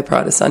that wear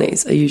Prada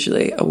Sunnies are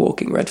usually a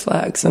walking red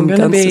flag. So I'm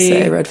going to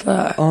say red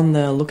flag. On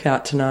the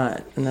lookout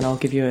tonight, and then I'll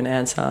give you an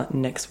answer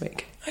next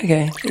week.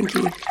 Okay, thank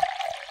you.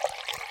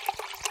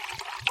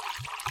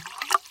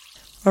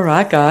 All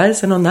right,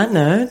 guys, and on that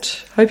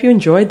note, hope you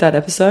enjoyed that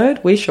episode.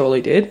 We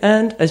surely did,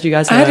 and as you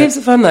guys know, I had heaps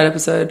of fun that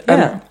episode.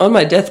 Yeah. I'm on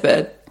my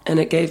deathbed, and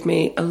it gave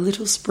me a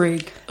little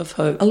sprig of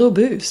hope. a little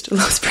boost, a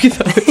little sprig of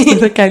hope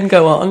that can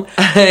go on.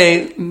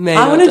 I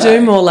want to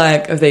do more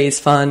of these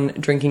fun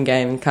drinking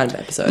game kind of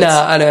episodes. No,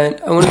 I don't.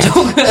 I want to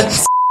talk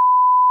about.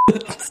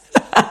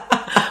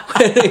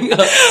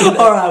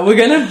 All right, we're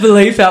going to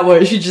bleep out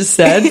what she just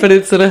said, but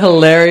it's sort of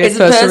hilarious. It's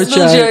a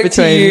personal joke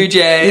between you,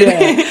 Jade.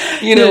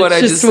 Yeah. You know what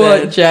I just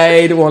said. Just what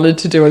Jade wanted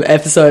to do an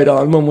episode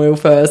on when we were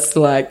first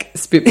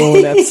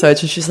spitballing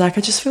episodes. And she's like,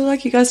 I just feel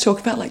like you guys talk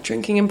about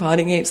drinking and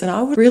partying heaps, and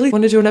I would really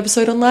want to do an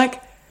episode on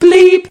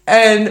bleep.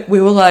 And we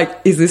were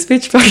like, is this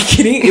bitch fucking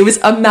kidding? It was,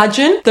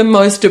 imagine the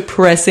most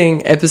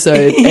depressing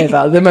episode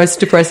ever, the most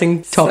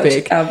depressing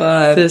topic, Such our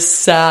vibe. the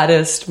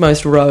saddest,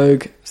 most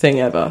rogue thing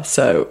ever.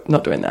 So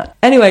not doing that.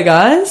 Anyway,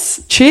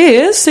 guys,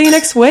 cheers. See you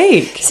next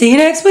week. See you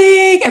next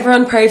week.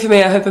 Everyone pray for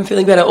me. I hope I'm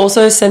feeling better.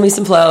 Also, send me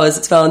some flowers.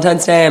 It's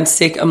Valentine's Day. I'm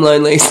sick. I'm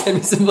lonely. Send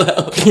me some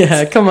flowers.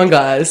 Yeah, come on,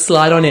 guys.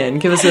 Slide on in.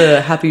 Give us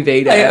a happy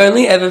V-Day. I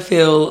only ever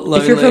feel lonely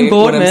if you're from when I'm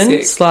Boardman,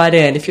 sick. slide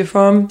in. If you're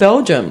from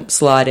Belgium,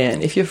 slide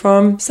in. If you're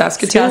from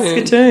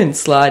Saskatoon,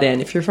 slide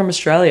in. If you're from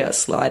Australia,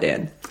 slide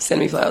in.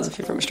 Send me flowers if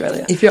you're from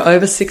Australia. If you're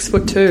over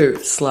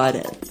 6'2", slide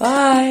in.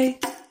 Bye.